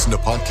you listen to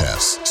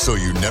podcasts so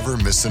you never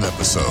miss an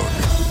episode.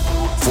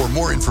 For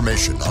more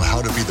information on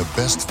how to be the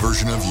best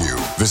version of you,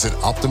 visit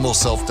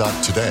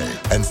optimalself.today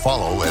and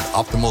follow at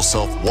Optimal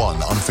Self 1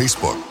 on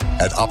Facebook,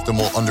 at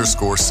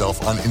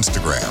Optimal_Self on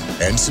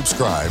Instagram, and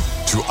subscribe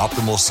to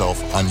Optimal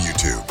Self on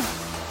YouTube.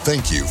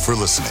 Thank you for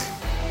listening.